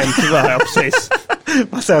under VM tyvärr, ja, precis.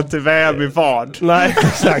 Man säger till VM i vad? Nej,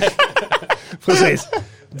 exakt. Precis.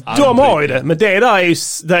 De har ju det, men det där är ju,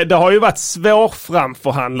 det har ju varit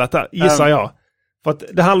svårframförhandlat där, gissar jag. För att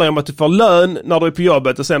det handlar ju om att du får lön när du är på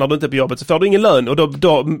jobbet och sen när du inte är på jobbet så får du ingen lön och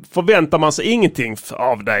då förväntar man sig ingenting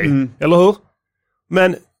av dig. Eller hur?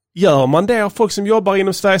 Men gör man det av folk som jobbar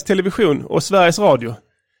inom Sveriges Television och Sveriges Radio?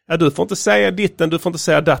 Ja, du får inte säga ditten, du får inte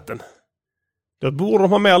säga datten. Då borde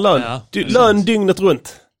de ha mer lön. Ja, lön dygnet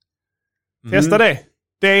runt. Testa det.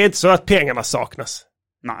 Det är inte så att pengarna saknas.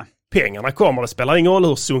 Nej. Pengarna kommer, det spelar ingen roll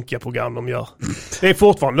hur sunkiga program de gör. Det är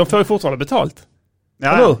fortfarande, de får ju fortfarande betalt.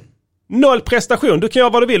 Ja. Noll prestation, du kan göra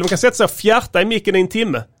vad du vill. De kan sätta sig och fjärta i micken i en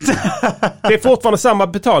timme. Det är fortfarande samma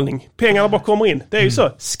betalning. Pengarna bara kommer in. Det är ju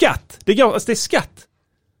så. Skatt. Det är skatt.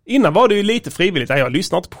 Innan var det ju lite frivilligt. Jag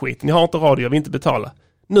lyssnar inte på skiten. Jag har inte radio, jag vill inte betala.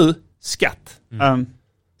 Nu, skatt.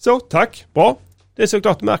 Så, tack. Bra. Det är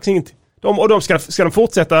såklart, det märks ingenting. De ska de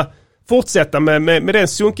fortsätta med den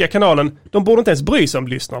sunkiga kanalen. De borde inte ens bry sig om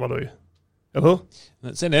lyssnarna då ju. Eller hur?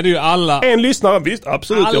 Sen är det ju alla... En lyssnare, visst,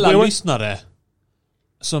 absolut. Alla lyssnare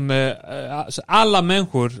som... alltså alla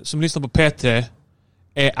människor som lyssnar på P3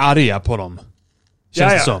 är arga på dem.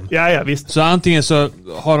 Känns det som. Ja, visst. Så antingen så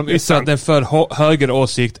har de yttrat en för höger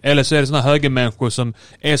åsikt eller så är det såna högermänniskor som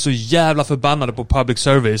är så jävla förbannade på public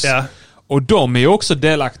service. Ja. Och de är ju också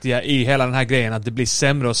delaktiga i hela den här grejen att det blir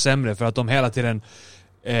sämre och sämre för att de hela tiden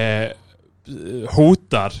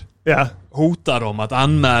hotar dem att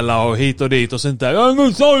anmäla och hit och dit och sånt där. Ja,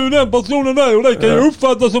 nu sa ju den personen där och det kan ju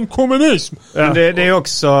uppfattas som kommunism. Ja. Men det är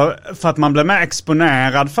också för att man blir mer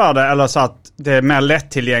exponerad för det eller så att det är mer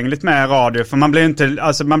lättillgängligt med radio. För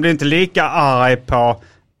man blir inte lika arg på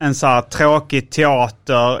en så här tråkig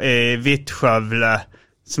teater i Vittskövle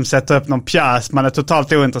som sätter upp någon pjäs. Man är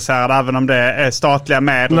totalt ointresserad även om det är statliga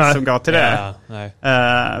medel som går till det.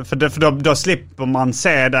 För då slipper man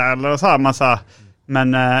se det eller så här.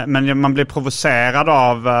 Men man blir provocerad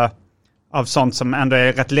av sånt som ändå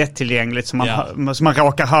är rätt lättillgängligt som man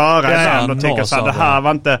råkar höra ibland och tycker så här, det här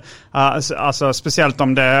var inte alltså speciellt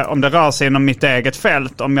om det rör sig inom mitt eget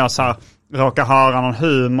fält, om jag så här, råkar höra någon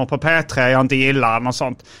humor på P3 jag inte gillar något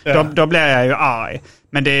sånt, då blir jag ju arg.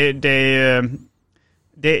 Men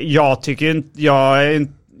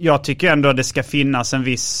jag tycker ändå det ska finnas en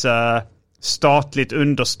viss statligt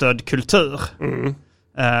understödd kultur.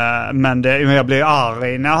 Men jag blir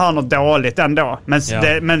arg när jag hör något dåligt ändå. Men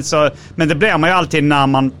det blir man ju alltid när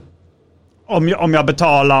man om jag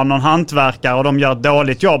betalar någon hantverkare och de gör ett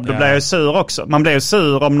dåligt jobb, då blir jag ju sur också. Man blir ju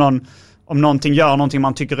sur om någonting gör någonting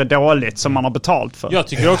man tycker är dåligt som man har betalt för. Jag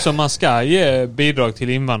tycker också att man ska ge bidrag till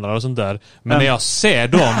invandrare och sånt där. Men när jag ser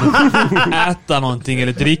dem äta någonting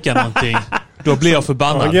eller dricka någonting, då blir jag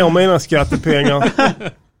förbannad. Jag går mina skattepengar.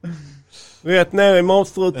 Rätt ner i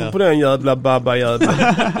matstruten på den jävla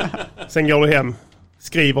babba-jävla. Sen går du hem,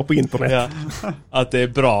 skriver på internet. Att det är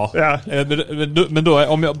bra. Men då,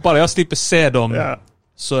 om jag slipper se dem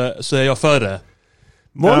så är jag före.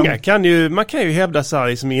 Många man kan ju hävda så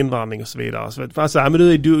här som invandring och så vidare. Så men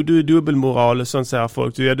du är dubbelmoral och sånt säger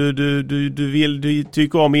folk. Du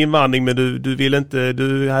tycker om invandring men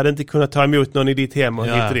du hade inte kunnat ta emot någon i ditt hem och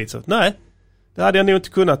hit och dit. Så, nej, det hade jag nog inte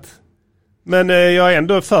kunnat. Men jag är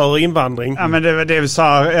ändå för invandring. Ja, men det är så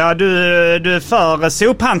här, du är för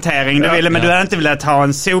sophantering men du hade inte velat ha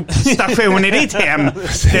en sopstation i ditt hem.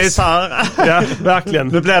 Det är så här, ja, verkligen.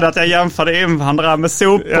 Nu blev det att jag jämförde invandrare med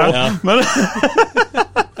sopor. Ja. Men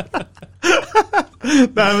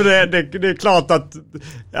nej, men det är klart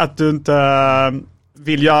att du inte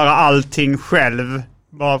vill göra allting själv.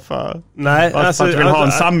 Bara för att du vill ha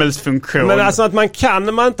en samhällsfunktion. Men alltså att man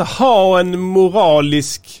inte ha en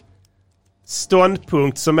moralisk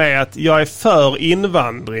ståndpunkt som är att jag är för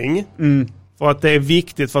invandring för att det är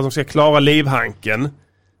viktigt för att de ska klara livhanken,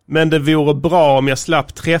 men det vore bra om jag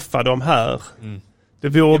slapp träffa dem här. Det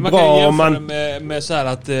vore man bra kan om man... med så här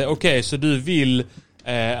att okej, så du vill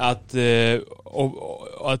att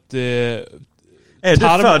är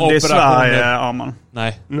du född i Sverige, Arman?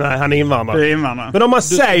 Nej, han är invandrare. Du är invandrare. Men om man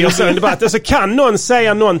säger så i en debatt, så kan någon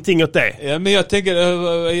säga någonting åt det? Ja, men jag tänker,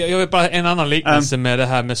 jag vet bara en annan liknelse med det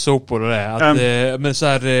här med sopor och det. Att, med så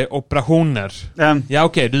här operationer. Ja,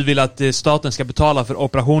 okej, du vill att staten ska betala för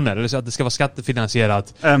operationer, eller så att det ska vara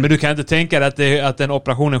skattefinansierat. Men du kan inte tänka dig att den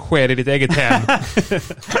operationen sker i ditt eget hem.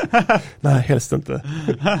 Nej, helst inte.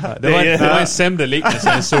 Det var en sämre liknelse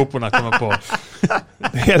än soporna kommer på.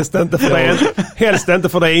 Helst inte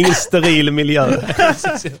för det är ingen steril miljö.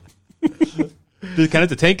 Du kan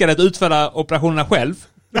inte tänka dig att utföra operationerna själv.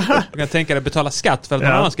 Du kan tänka dig att betala skatt för att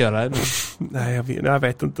någon annan ska göra det. Nej, jag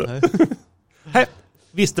vet inte. Hey,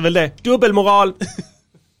 visste väl det. Dubbelmoral.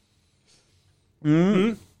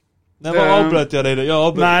 Nej, vad avbröt jag dig?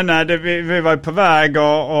 Nej, vi var på väg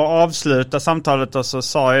att avsluta samtalet, och så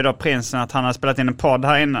sa ju då prinsen att han hade spelat in en podd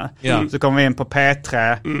här inne. Ja. Så kom vi in på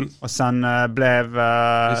P3 och sen blev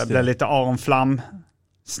lite Aron Flam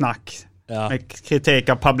snack med kritik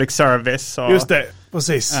av public service. Och, just det,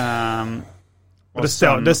 precis. Och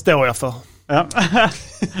det står jag för. Ja.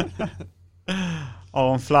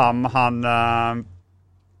 Aron Flam, han...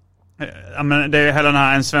 men det är hela den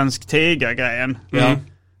här En svensk tiger-grejen. Ja.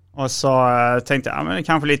 Och så tänkte jag, men det är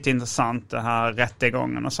kanske lite intressant det här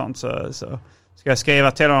rättegången och sånt. Så ska jag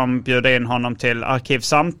skriva till honom, bjuda in honom till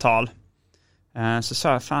arkivsamtal. Så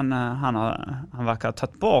sa jag, fan han verkar ha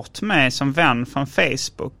tagit bort mig som vän från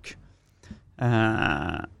Facebook.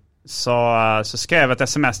 Så skrev jag ett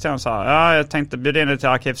sms till honom och sa, ja, jag tänkte bjuda in dig till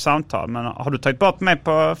arkivsamtal, men har du tagit bort mig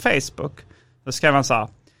på Facebook? Då skrev han så här,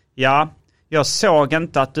 ja, jag såg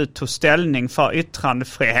inte att du tog ställning för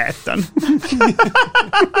yttrandefriheten.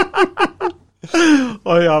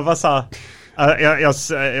 Och jag var så här,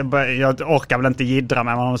 jag orkar väl inte jiddra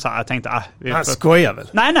med honom så här. Jag tänkte, han skojar väl?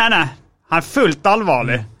 Nej. Han är fullt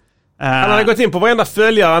allvarlig. Han hade gått in på varenda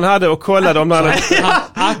följare han hade och kollade om han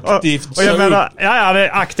aktivt. Och jag menar, jag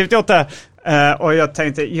hade aktivt gjort det. Och jag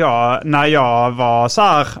tänkte, när jag var så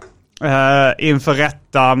här inför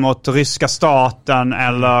rätta mot ryska staten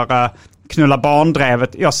eller knulla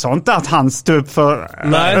barndrevet. Jag sa inte att han stod upp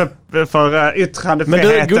för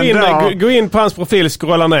yttrandefriheten. Men du, gå in på hans profil,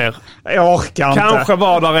 scrolla ner. Jag orkar inte. Kanske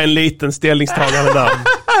var där en liten ställningstagande där.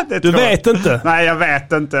 Du vet inte. Nej, jag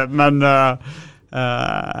vet inte. Men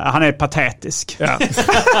han är patetisk. Ja.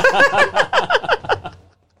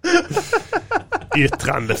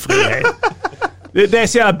 Yttrandefrihet. Det är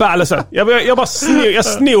så jävla ball. Jag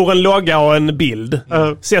snor en logga och en bild.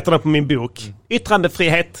 Sätter den på min bok.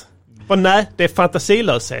 Yttrandefrihet. Och nej, det är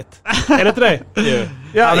fantasilöshet. Är det inte det?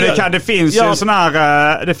 Ja, men det finns ju sån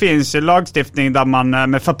här, det finns ju lagstiftning där man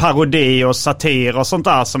med för parodi och satir och sånt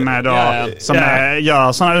där som är då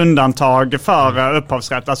gör såna undantag för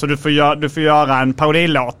upphovsrätt. Alltså du får göra en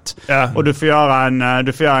parodilåt och du får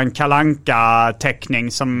göra en Kalle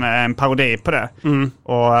Anka-teckning som är en parodi på det.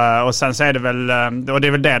 Och sen så är det väl och det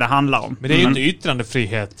är väl det handlar om. Men det är ju inte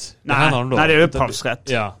yttrandefrihet. Nej, det är upphovsrätt.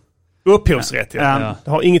 Ja. Upphovsrätt, ja.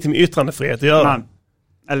 Det har ingenting med yttrandefrihet att göra.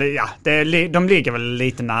 De ligger väl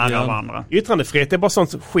lite nära varandra. Yttrandefrihet är bara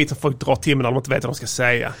sånt skit som folk drar till med när de inte vet vad de ska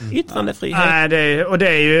säga. Yttrandefrihet. Nej, det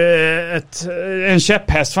är ju en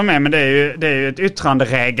käpphäst för mig, men det är ju ett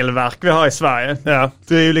yttranderegelverk vi har i Sverige. Ja.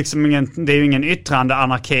 Det är ju liksom ingen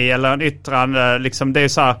yttrandeanarki eller en yttrande, liksom, det är ju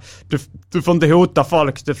så här, du får inte hota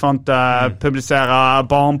folk, du får inte publicera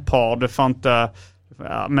barnporr, du får inte...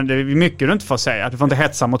 Ja, men det är mycket du inte får säga. Du får inte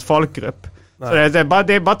hetsa mot folkgrupp. Så det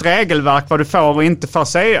är bara ett regelverk vad du får och inte får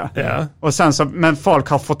säga. Ja. Och sen men folk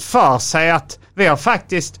har fått för sig att vi har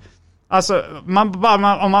faktiskt... Alltså,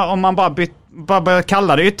 om man bara börjar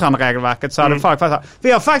kalla det yttranderegelverket så hade folk sagt,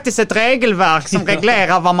 vi har faktiskt ett regelverk som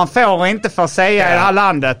reglerar vad man får och inte får säga i det här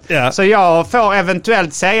landet. Ja. Så jag får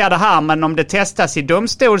eventuellt säga det här, men om det testas i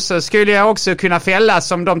domstol så skulle jag också kunna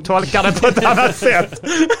fällas om de tolkar det på ett annat sätt.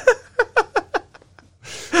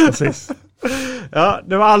 Precis. Ja,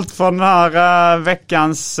 det var allt från den här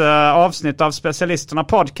veckans avsnitt av Specialisterna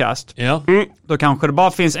podcast. Ja. Då kanske det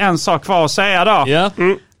bara finns en sak kvar att säga då. Ja.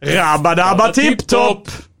 Rabba-dabba tipp-topp!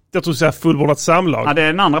 Jag tror att fullbordat samlag. Ja, det är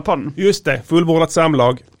den andra podden. Just det, fullbordat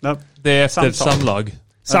samlag. Ja. Det är efter samlag.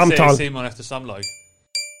 Samtal. Simon efter samlag.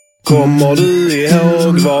 Kommer du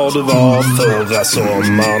ihåg var du var förra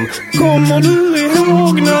sommaren? Kommer du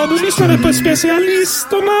ihåg när du lyssnade på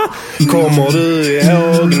Specialisterna? Kommer du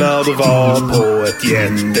ihåg när du var på ett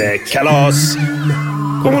jättekalas?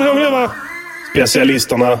 Kommer du ihåg det, va?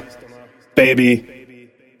 Specialisterna, baby.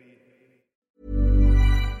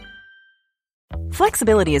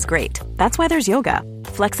 Flexibility is great. That's why there's yoga.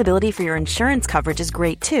 Flexibility for your insurance coverage is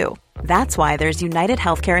great too. That's why there's United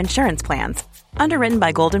Healthcare Insurance Plans. Underwritten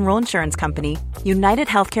by Golden Rule Insurance Company, United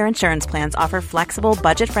Healthcare Insurance Plans offer flexible,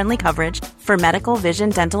 budget-friendly coverage for medical, vision,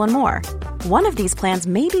 dental, and more. One of these plans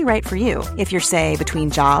may be right for you if you're, say,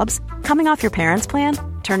 between jobs, coming off your parents' plan,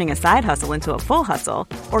 turning a side hustle into a full hustle,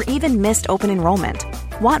 or even missed open enrollment.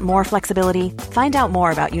 Want more flexibility? Find out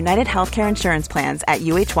more about United Healthcare Insurance Plans at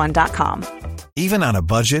uh1.com. Even on a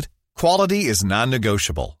budget, quality is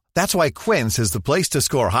non-negotiable. That's why Quince is the place to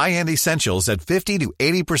score high-end essentials at 50 to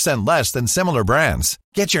 80% less than similar brands.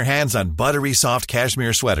 Get your hands on buttery soft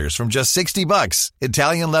cashmere sweaters from just $60,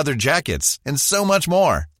 Italian leather jackets, and so much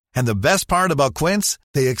more. And the best part about Quince,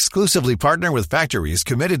 they exclusively partner with factories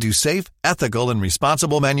committed to safe, ethical, and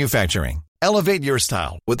responsible manufacturing. Elevate your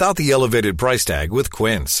style without the elevated price tag with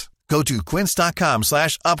Quince. Go to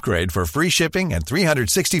quince.com/upgrade for free shipping and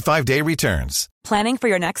 365-day returns. Planning for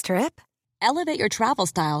your next trip? Elevate your travel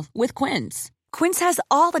style with Quince. Quince has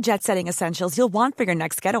all the jet-setting essentials you'll want for your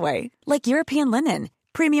next getaway, like European linen,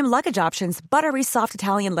 premium luggage options, buttery soft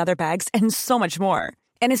Italian leather bags, and so much more.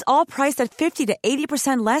 And is all priced at 50 to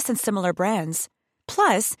 80% less than similar brands.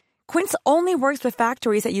 Plus, Quince only works with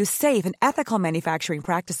factories that use safe and ethical manufacturing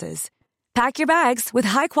practices. Pack your bags with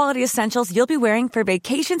high-quality essentials you'll be wearing for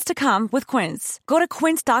vacations to come with Quince. Go to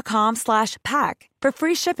quince.com/pack for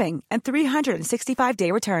free shipping and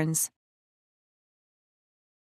 365-day returns.